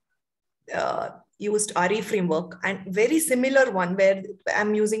recently used RE framework, and very similar one where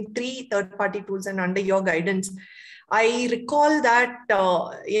I'm using 3 third-party tools, and under your guidance, I recall that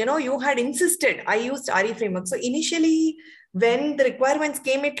you had insisted I used RE framework. So initially, when the requirements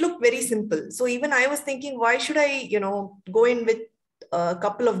came, it looked very simple. So even I was thinking, why should I go in with a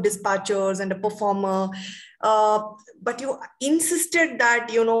couple of dispatchers and a performer? But you insisted that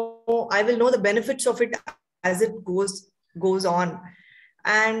I will know the benefits of it as it goes on.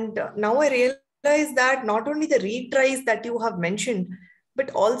 And now I realize that not only the retries that you have mentioned,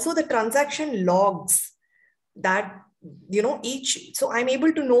 but also the transaction logs that each. So I'm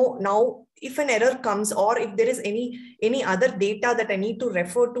able to know now if an error comes, or if there is any other data that I need to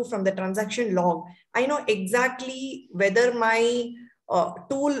refer to from the transaction log. I know exactly whether my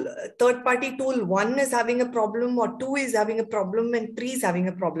third party tool 1 is having a problem, or 2 is having a problem, and 3 is having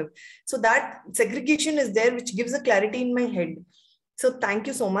a problem. So that segregation is there, which gives a clarity in my head. So thank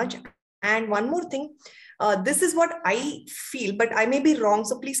you so much. And one more thing, this is what I feel, but I may be wrong,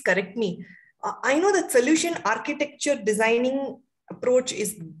 so please correct me. I know that solution architecture designing approach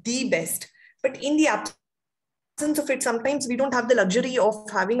is the best, but in the absence of it, sometimes we don't have the luxury of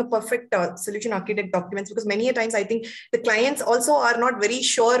having a perfect solution architect documents, because many a times I think the clients also are not very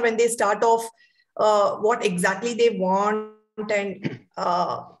sure when they start off what exactly they want. And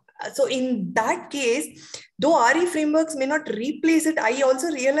so in that case, though RE frameworks may not replace it, I also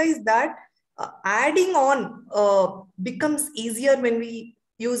realize that adding on becomes easier when we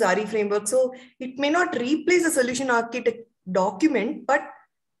use RE framework. So it may not replace the solution architect document, but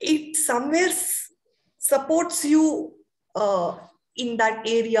it somewhere supports you in that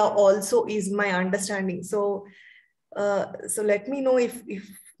area also, is my understanding. So so let me know if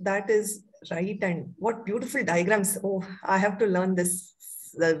that is right. And what beautiful diagrams. Oh, I have to learn this.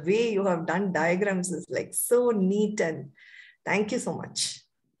 The way you have done diagrams is like so neat, and thank you so much.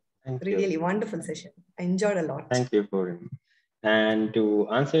 Thank Really you. wonderful session. I enjoyed a lot. Thank you, Purim. And to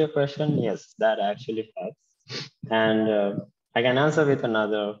answer your question, yes, that actually helps. And I can answer with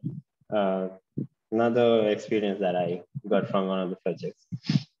another experience that I got from one of the projects.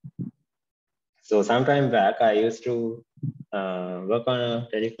 So sometime back, I used to work on a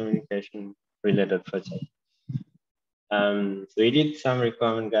telecommunication related project. So we did some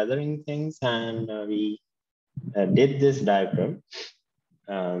requirement gathering things, and we did this diagram.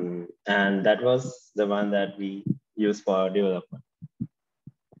 And that was the one that we used for development.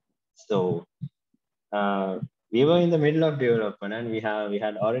 So we were in the middle of development, and we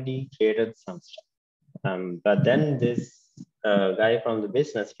had already created some stuff. But then this guy from the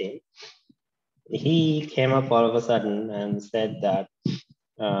business team, he came up all of a sudden and said that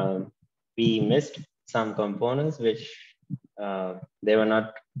we missed some components which they were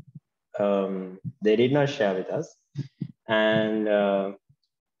not, they did not share with us. And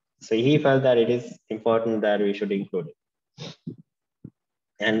so he felt that it is important that we should include it.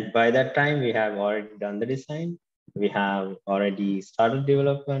 And by that time, we have already done the design. We have already started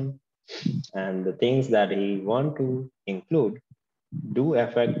development, and the things that he want to include do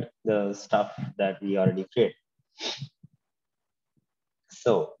affect the stuff that we already create.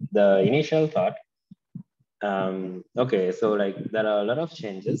 So the initial thought, okay, so like there are a lot of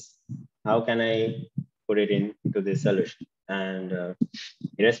changes. How can I put it into this solution? And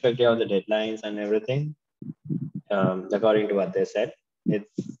irrespective of the deadlines and everything, according to what they said,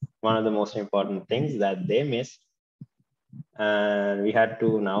 it's one of the most important things that they missed, and we had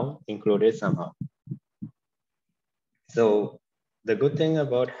to now include it somehow. So the good thing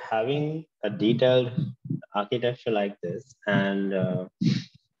about having a detailed architecture like this, and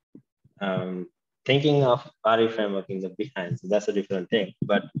thinking of RE framework in the behind, so that's a different thing.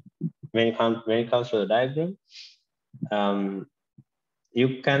 But when it comes to the diagram,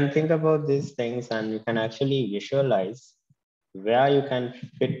 you can think about these things, and you can actually visualize where you can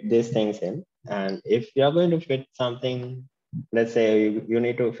fit these things in. And if you're going to fit something, let's say you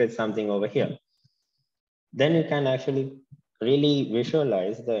need to fit something over here, then you can actually really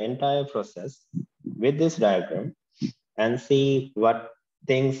visualize the entire process with this diagram and see what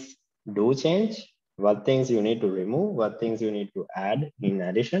things do change, what things you need to remove, what things you need to add in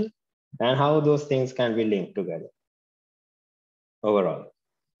addition, and how those things can be linked together overall.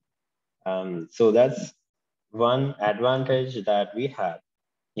 So that's one advantage that we had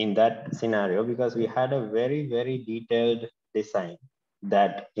in that scenario, because we had a very, very detailed design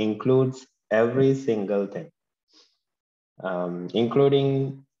that includes every single thing,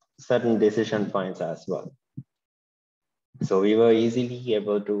 including certain decision points as well. So we were easily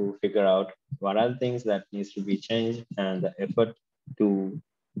able to figure out what are the things that needs to be changed and the effort to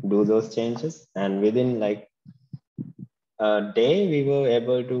do those changes. And within like a day, we were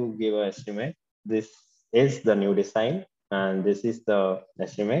able to give an estimate this is the new design, and this is the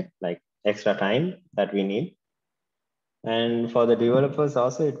estimate, like extra time that we need. And for the developers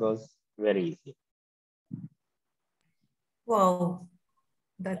also, it was very easy. Wow,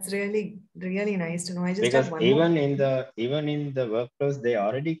 that's really, really nice to know. I just Because have one more even in the workflows they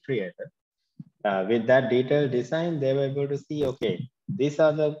already created, with that detailed design, they were able to see, okay, these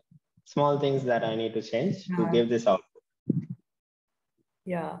are the small things that I need to change to give this output.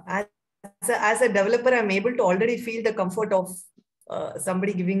 Yeah, as a developer, I'm able to already feel the comfort of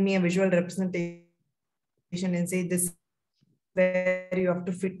somebody giving me a visual representation and say this where you have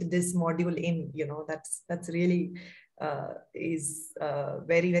to fit this module in. You know, that's really is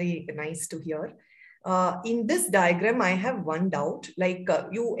very, very nice to hear. In this diagram, I have one doubt. Like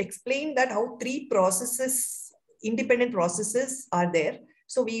you explained that how three processes, independent processes are there.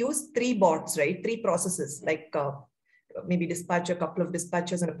 So we use three bots, right? Three processes, like maybe dispatch a couple of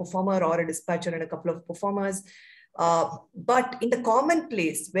dispatchers and a performer, or a dispatcher and a couple of performers. But in the common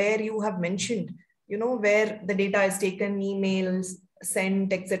place where you have mentioned, you know, where the data is taken, emails,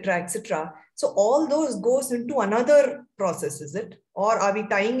 sent, etc., etc. So all those goes into another process, is it? Or are we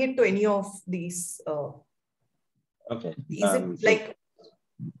tying it to any of these? Okay. Is it like,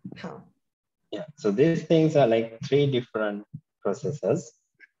 yeah, so these things are like three different processes,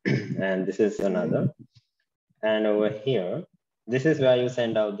 and this is another. And over here, this is where you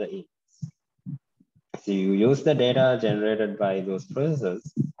send out the emails. So you use the data generated by those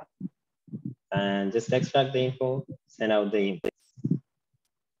processes and just extract the info, send out the emails.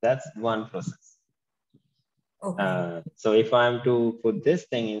 That's one process. okay. So if I'm to put this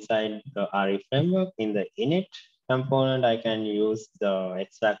thing inside the RE framework in the init component, I can use the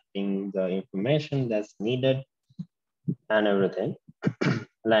extracting the information that's needed and everything.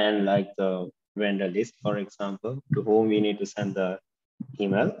 And like the vendor list, for example, to whom we need to send the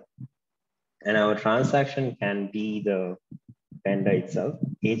email. And our transaction can be the vendor itself,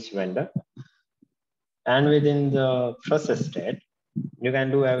 each vendor. And within the process state, you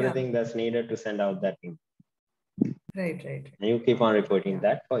can do everything that's needed to send out that email. Right, right. And you keep on reporting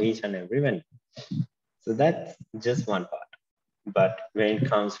that for each and every vendor. So that's just one part. But when it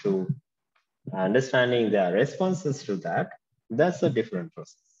comes to understanding their responses to that, that's a different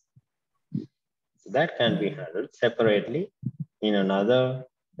process. So that can be handled separately in another,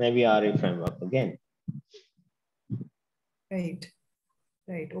 maybe RE framework again. Right,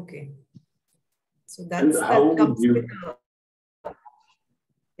 right, okay. So and that comes with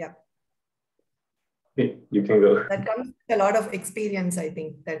yeah. You can go. That comes with a lot of experience, I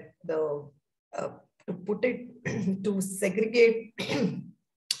think, that the to put it to segregate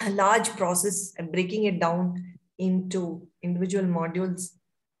a large process and breaking it down into individual modules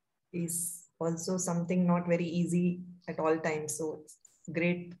is also something not very easy at all times. So it's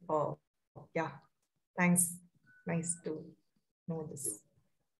great. Yeah, thanks. Nice to know this.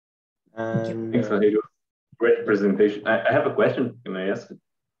 Thank you. Thanks, Lahiru. Great presentation. I have a question. Can I ask it?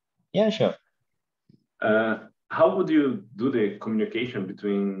 Yeah, sure. How would you do the communication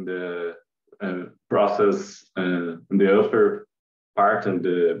between the process and the upper part and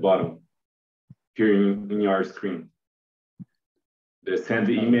the bottom here in your screen? The send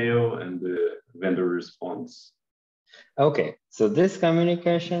email and the vendor response. Okay, so this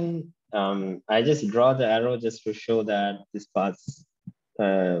communication, I just draw the arrow just to show that this part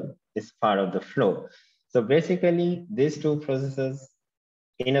is part of the flow. So basically, these two processes,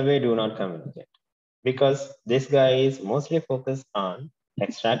 in a way, do not communicate because this guy is mostly focused on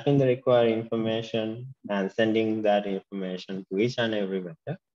extracting the required information and sending that information to each and every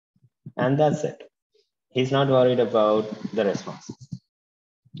vendor, and that's it. He's not worried about the responses.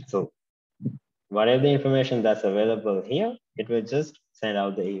 So whatever the information that's available here, it will just send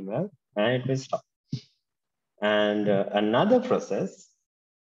out the email and it will stop. And another process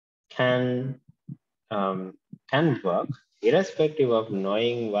can work irrespective of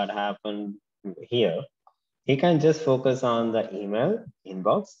knowing what happened here. He can just focus on the email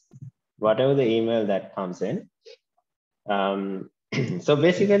inbox, whatever the email that comes in. So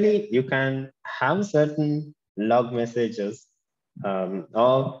basically, you can have certain log messages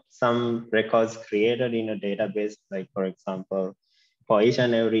or some records created in a database, like for example, for each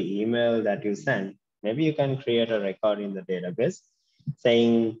and every email that you send, maybe you can create a record in the database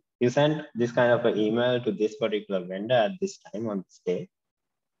saying you sent this kind of an email to this particular vendor at this time on this day.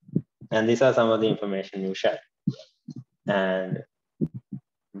 And these are some of the information you shared. And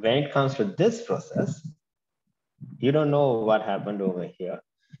when it comes to this process, you don't know what happened over here.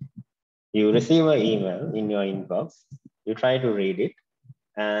 You receive an email in your inbox, you try to read it,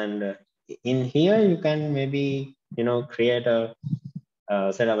 and in here you can maybe create a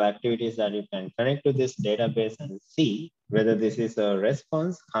set of activities that you can connect to this database and see whether this is a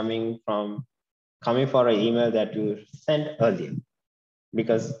response coming for an email that you sent earlier,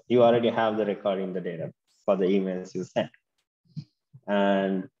 because you already have the record in the data for the emails you sent.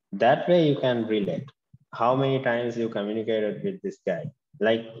 And that way you can relate how many times you communicated with this guy.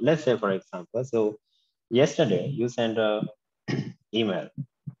 Like, let's say, for example, so yesterday you sent a email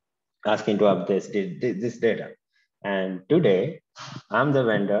asking to update this data. And today I'm the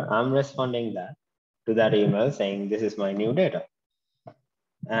vendor, I'm responding to that email saying, this is my new data.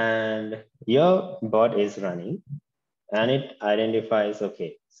 And your bot is running and it identifies,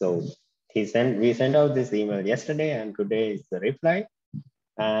 okay, so we sent out this email yesterday and today is the reply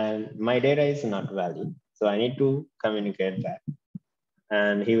and my data is not valid. So I need to communicate back.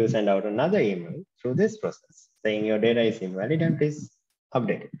 And he will send out another email through this process saying your data is invalid and please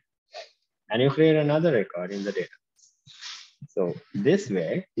update it. And you create another record in the data. So this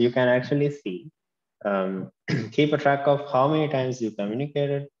way you can actually see, keep a track of how many times you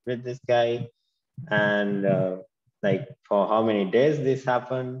communicated with this guy and like for how many days this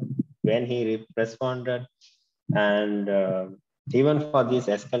happened, when he responded. And even for these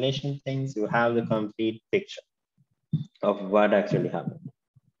escalation things, you have the complete picture of what actually happened.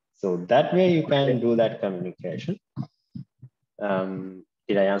 So that way you can do that communication.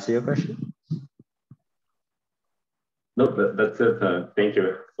 Did I answer your question? No, that's it. Thank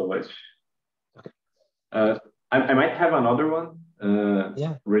you so much. I might have another one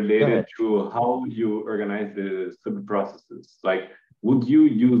related to how you organize the sub-processes. Like, would you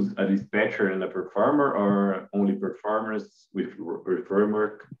use a dispatcher and a performer, or only performers with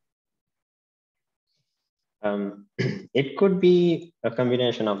framework? It could be a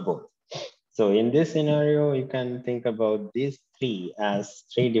combination of both. So in this scenario, you can think about these three as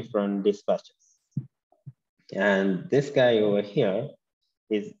three different dispatchers. And this guy over here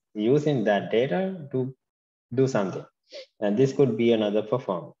is using that data to do something. And this could be another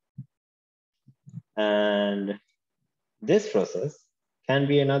performer. And this process can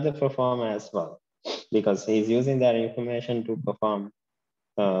be another performer as well, because he's using that information to perform,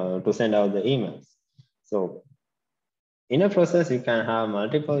 to send out the emails. So in a process, you can have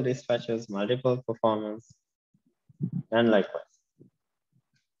multiple dispatchers, multiple performers, and likewise.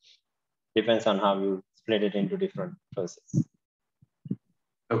 Depends on how you split it into different processes.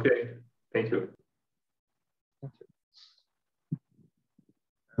 Okay, thank you.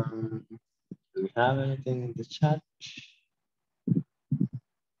 Do we have anything in the chat?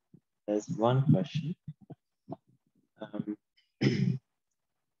 There's one question.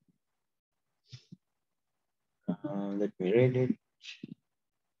 Let me read it.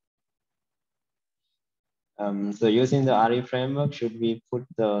 So using the RE framework, should we put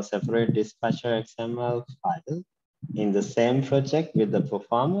the separate dispatcher XML file in the same project with the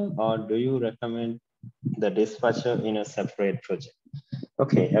performer, or do you recommend the dispatcher in a separate project?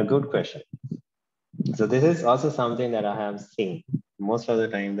 Okay, a good question. So this is also something that I have seen most of the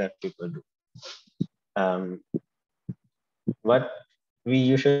time that people do. What we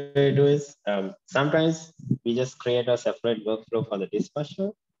usually do is sometimes we just create a separate workflow for the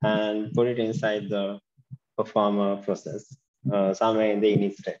dispatcher and put it inside the performer process, somewhere in the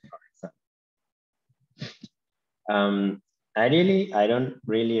init state, for example. Ideally, I don't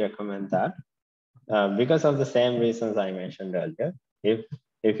really recommend that because of the same reasons I mentioned earlier.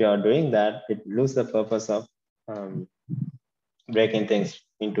 If you are doing that, it loses the purpose of breaking things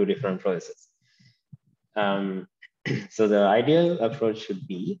into different processes. So the ideal approach should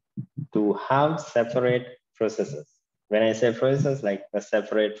be to have separate processes. When I say process, like a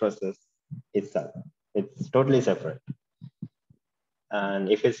separate process itself, it's totally separate. And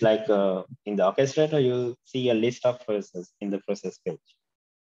if it's like in the orchestrator, you'll see a list of processes in the process page.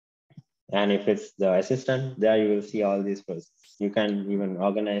 And if it's the assistant, there you will see all these processes. You can even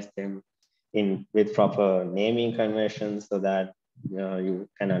organize them with proper naming conventions so that you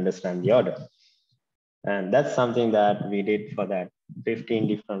can understand the order. And that's something that we did for that 15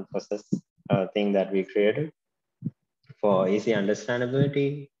 different process thing that we created. For easy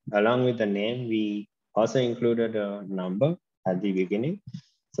understandability, along with the name, we also included a number at the beginning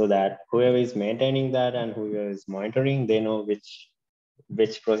so that whoever is maintaining that and whoever is monitoring, they know which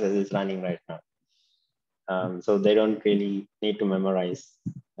process is running right now. So they don't really need to memorize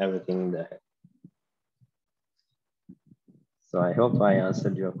everything in their head. So I hope I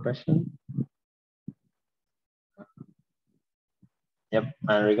answered your question. Yep,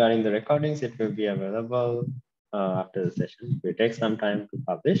 and regarding the recordings, it will be available after the session. It will take some time to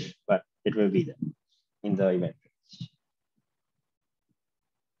publish, but it will be there in the event page.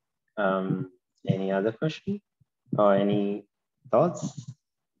 Any other question or any thoughts?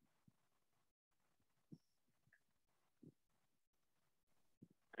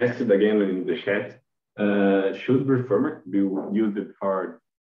 Asked again in the chat, should reformer be used for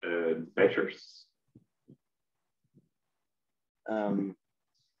dispatchers?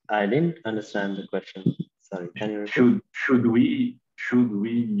 I didn't understand the question. Sorry, can you repeat? Should we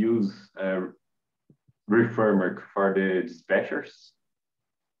use reformer for the dispatchers?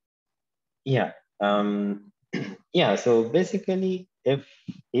 Yeah. Yeah. So basically,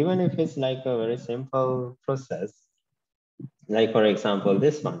 even if it's like a very simple process, like for example,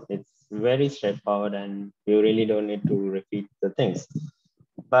 this one, it's very straightforward and you really don't need to repeat the things.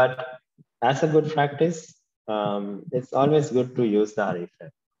 But as a good practice, it's always good to use the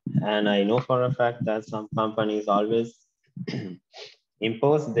reframe. And I know for a fact that some companies always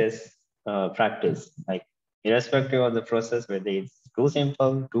impose this practice, like irrespective of the process, whether it's too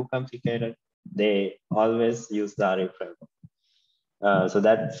simple, too complicated, they always use the reframe. So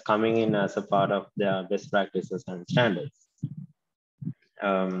that's coming in as a part of their best practices and standards.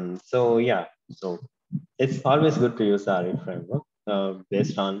 So yeah, so it's always good to use the RE framework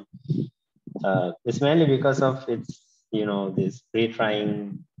based on, it's mainly because of its, these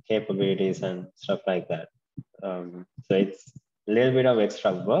retrying capabilities and stuff like that. So it's a little bit of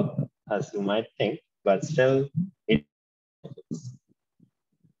extra work as you might think, but still it.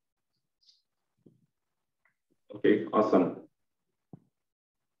 Okay, awesome.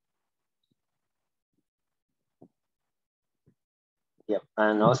 Yeah,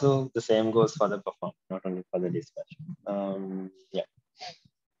 and also the same goes for the perform, not only for the dispatch. Yeah.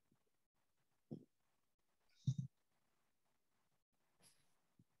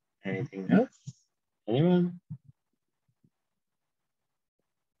 Anything else? Anyone?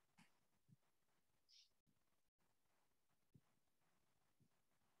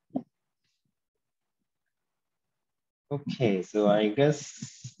 Okay, so I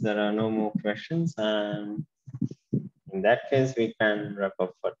guess there are no more questions, and in that case, we can wrap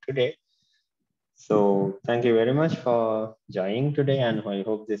up for today. So thank you very much for joining today, and I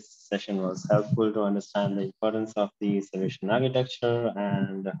hope this session was helpful to understand the importance of the solution architecture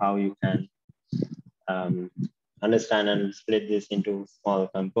and how you can understand and split this into small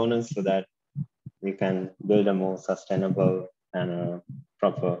components so that we can build a more sustainable and a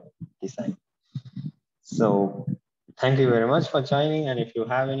proper design. So thank you very much for joining. And if you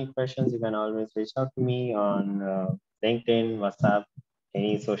have any questions, you can always reach out to me on LinkedIn, WhatsApp,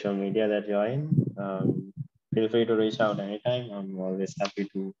 any social media that you're in. Feel free to reach out anytime. I'm always happy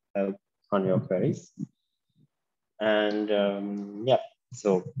to help on your queries. And yeah,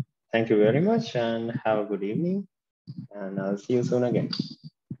 so thank you very much and have a good evening. And I'll see you soon again.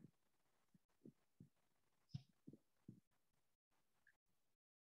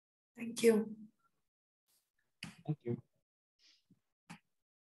 Thank you. Thank you.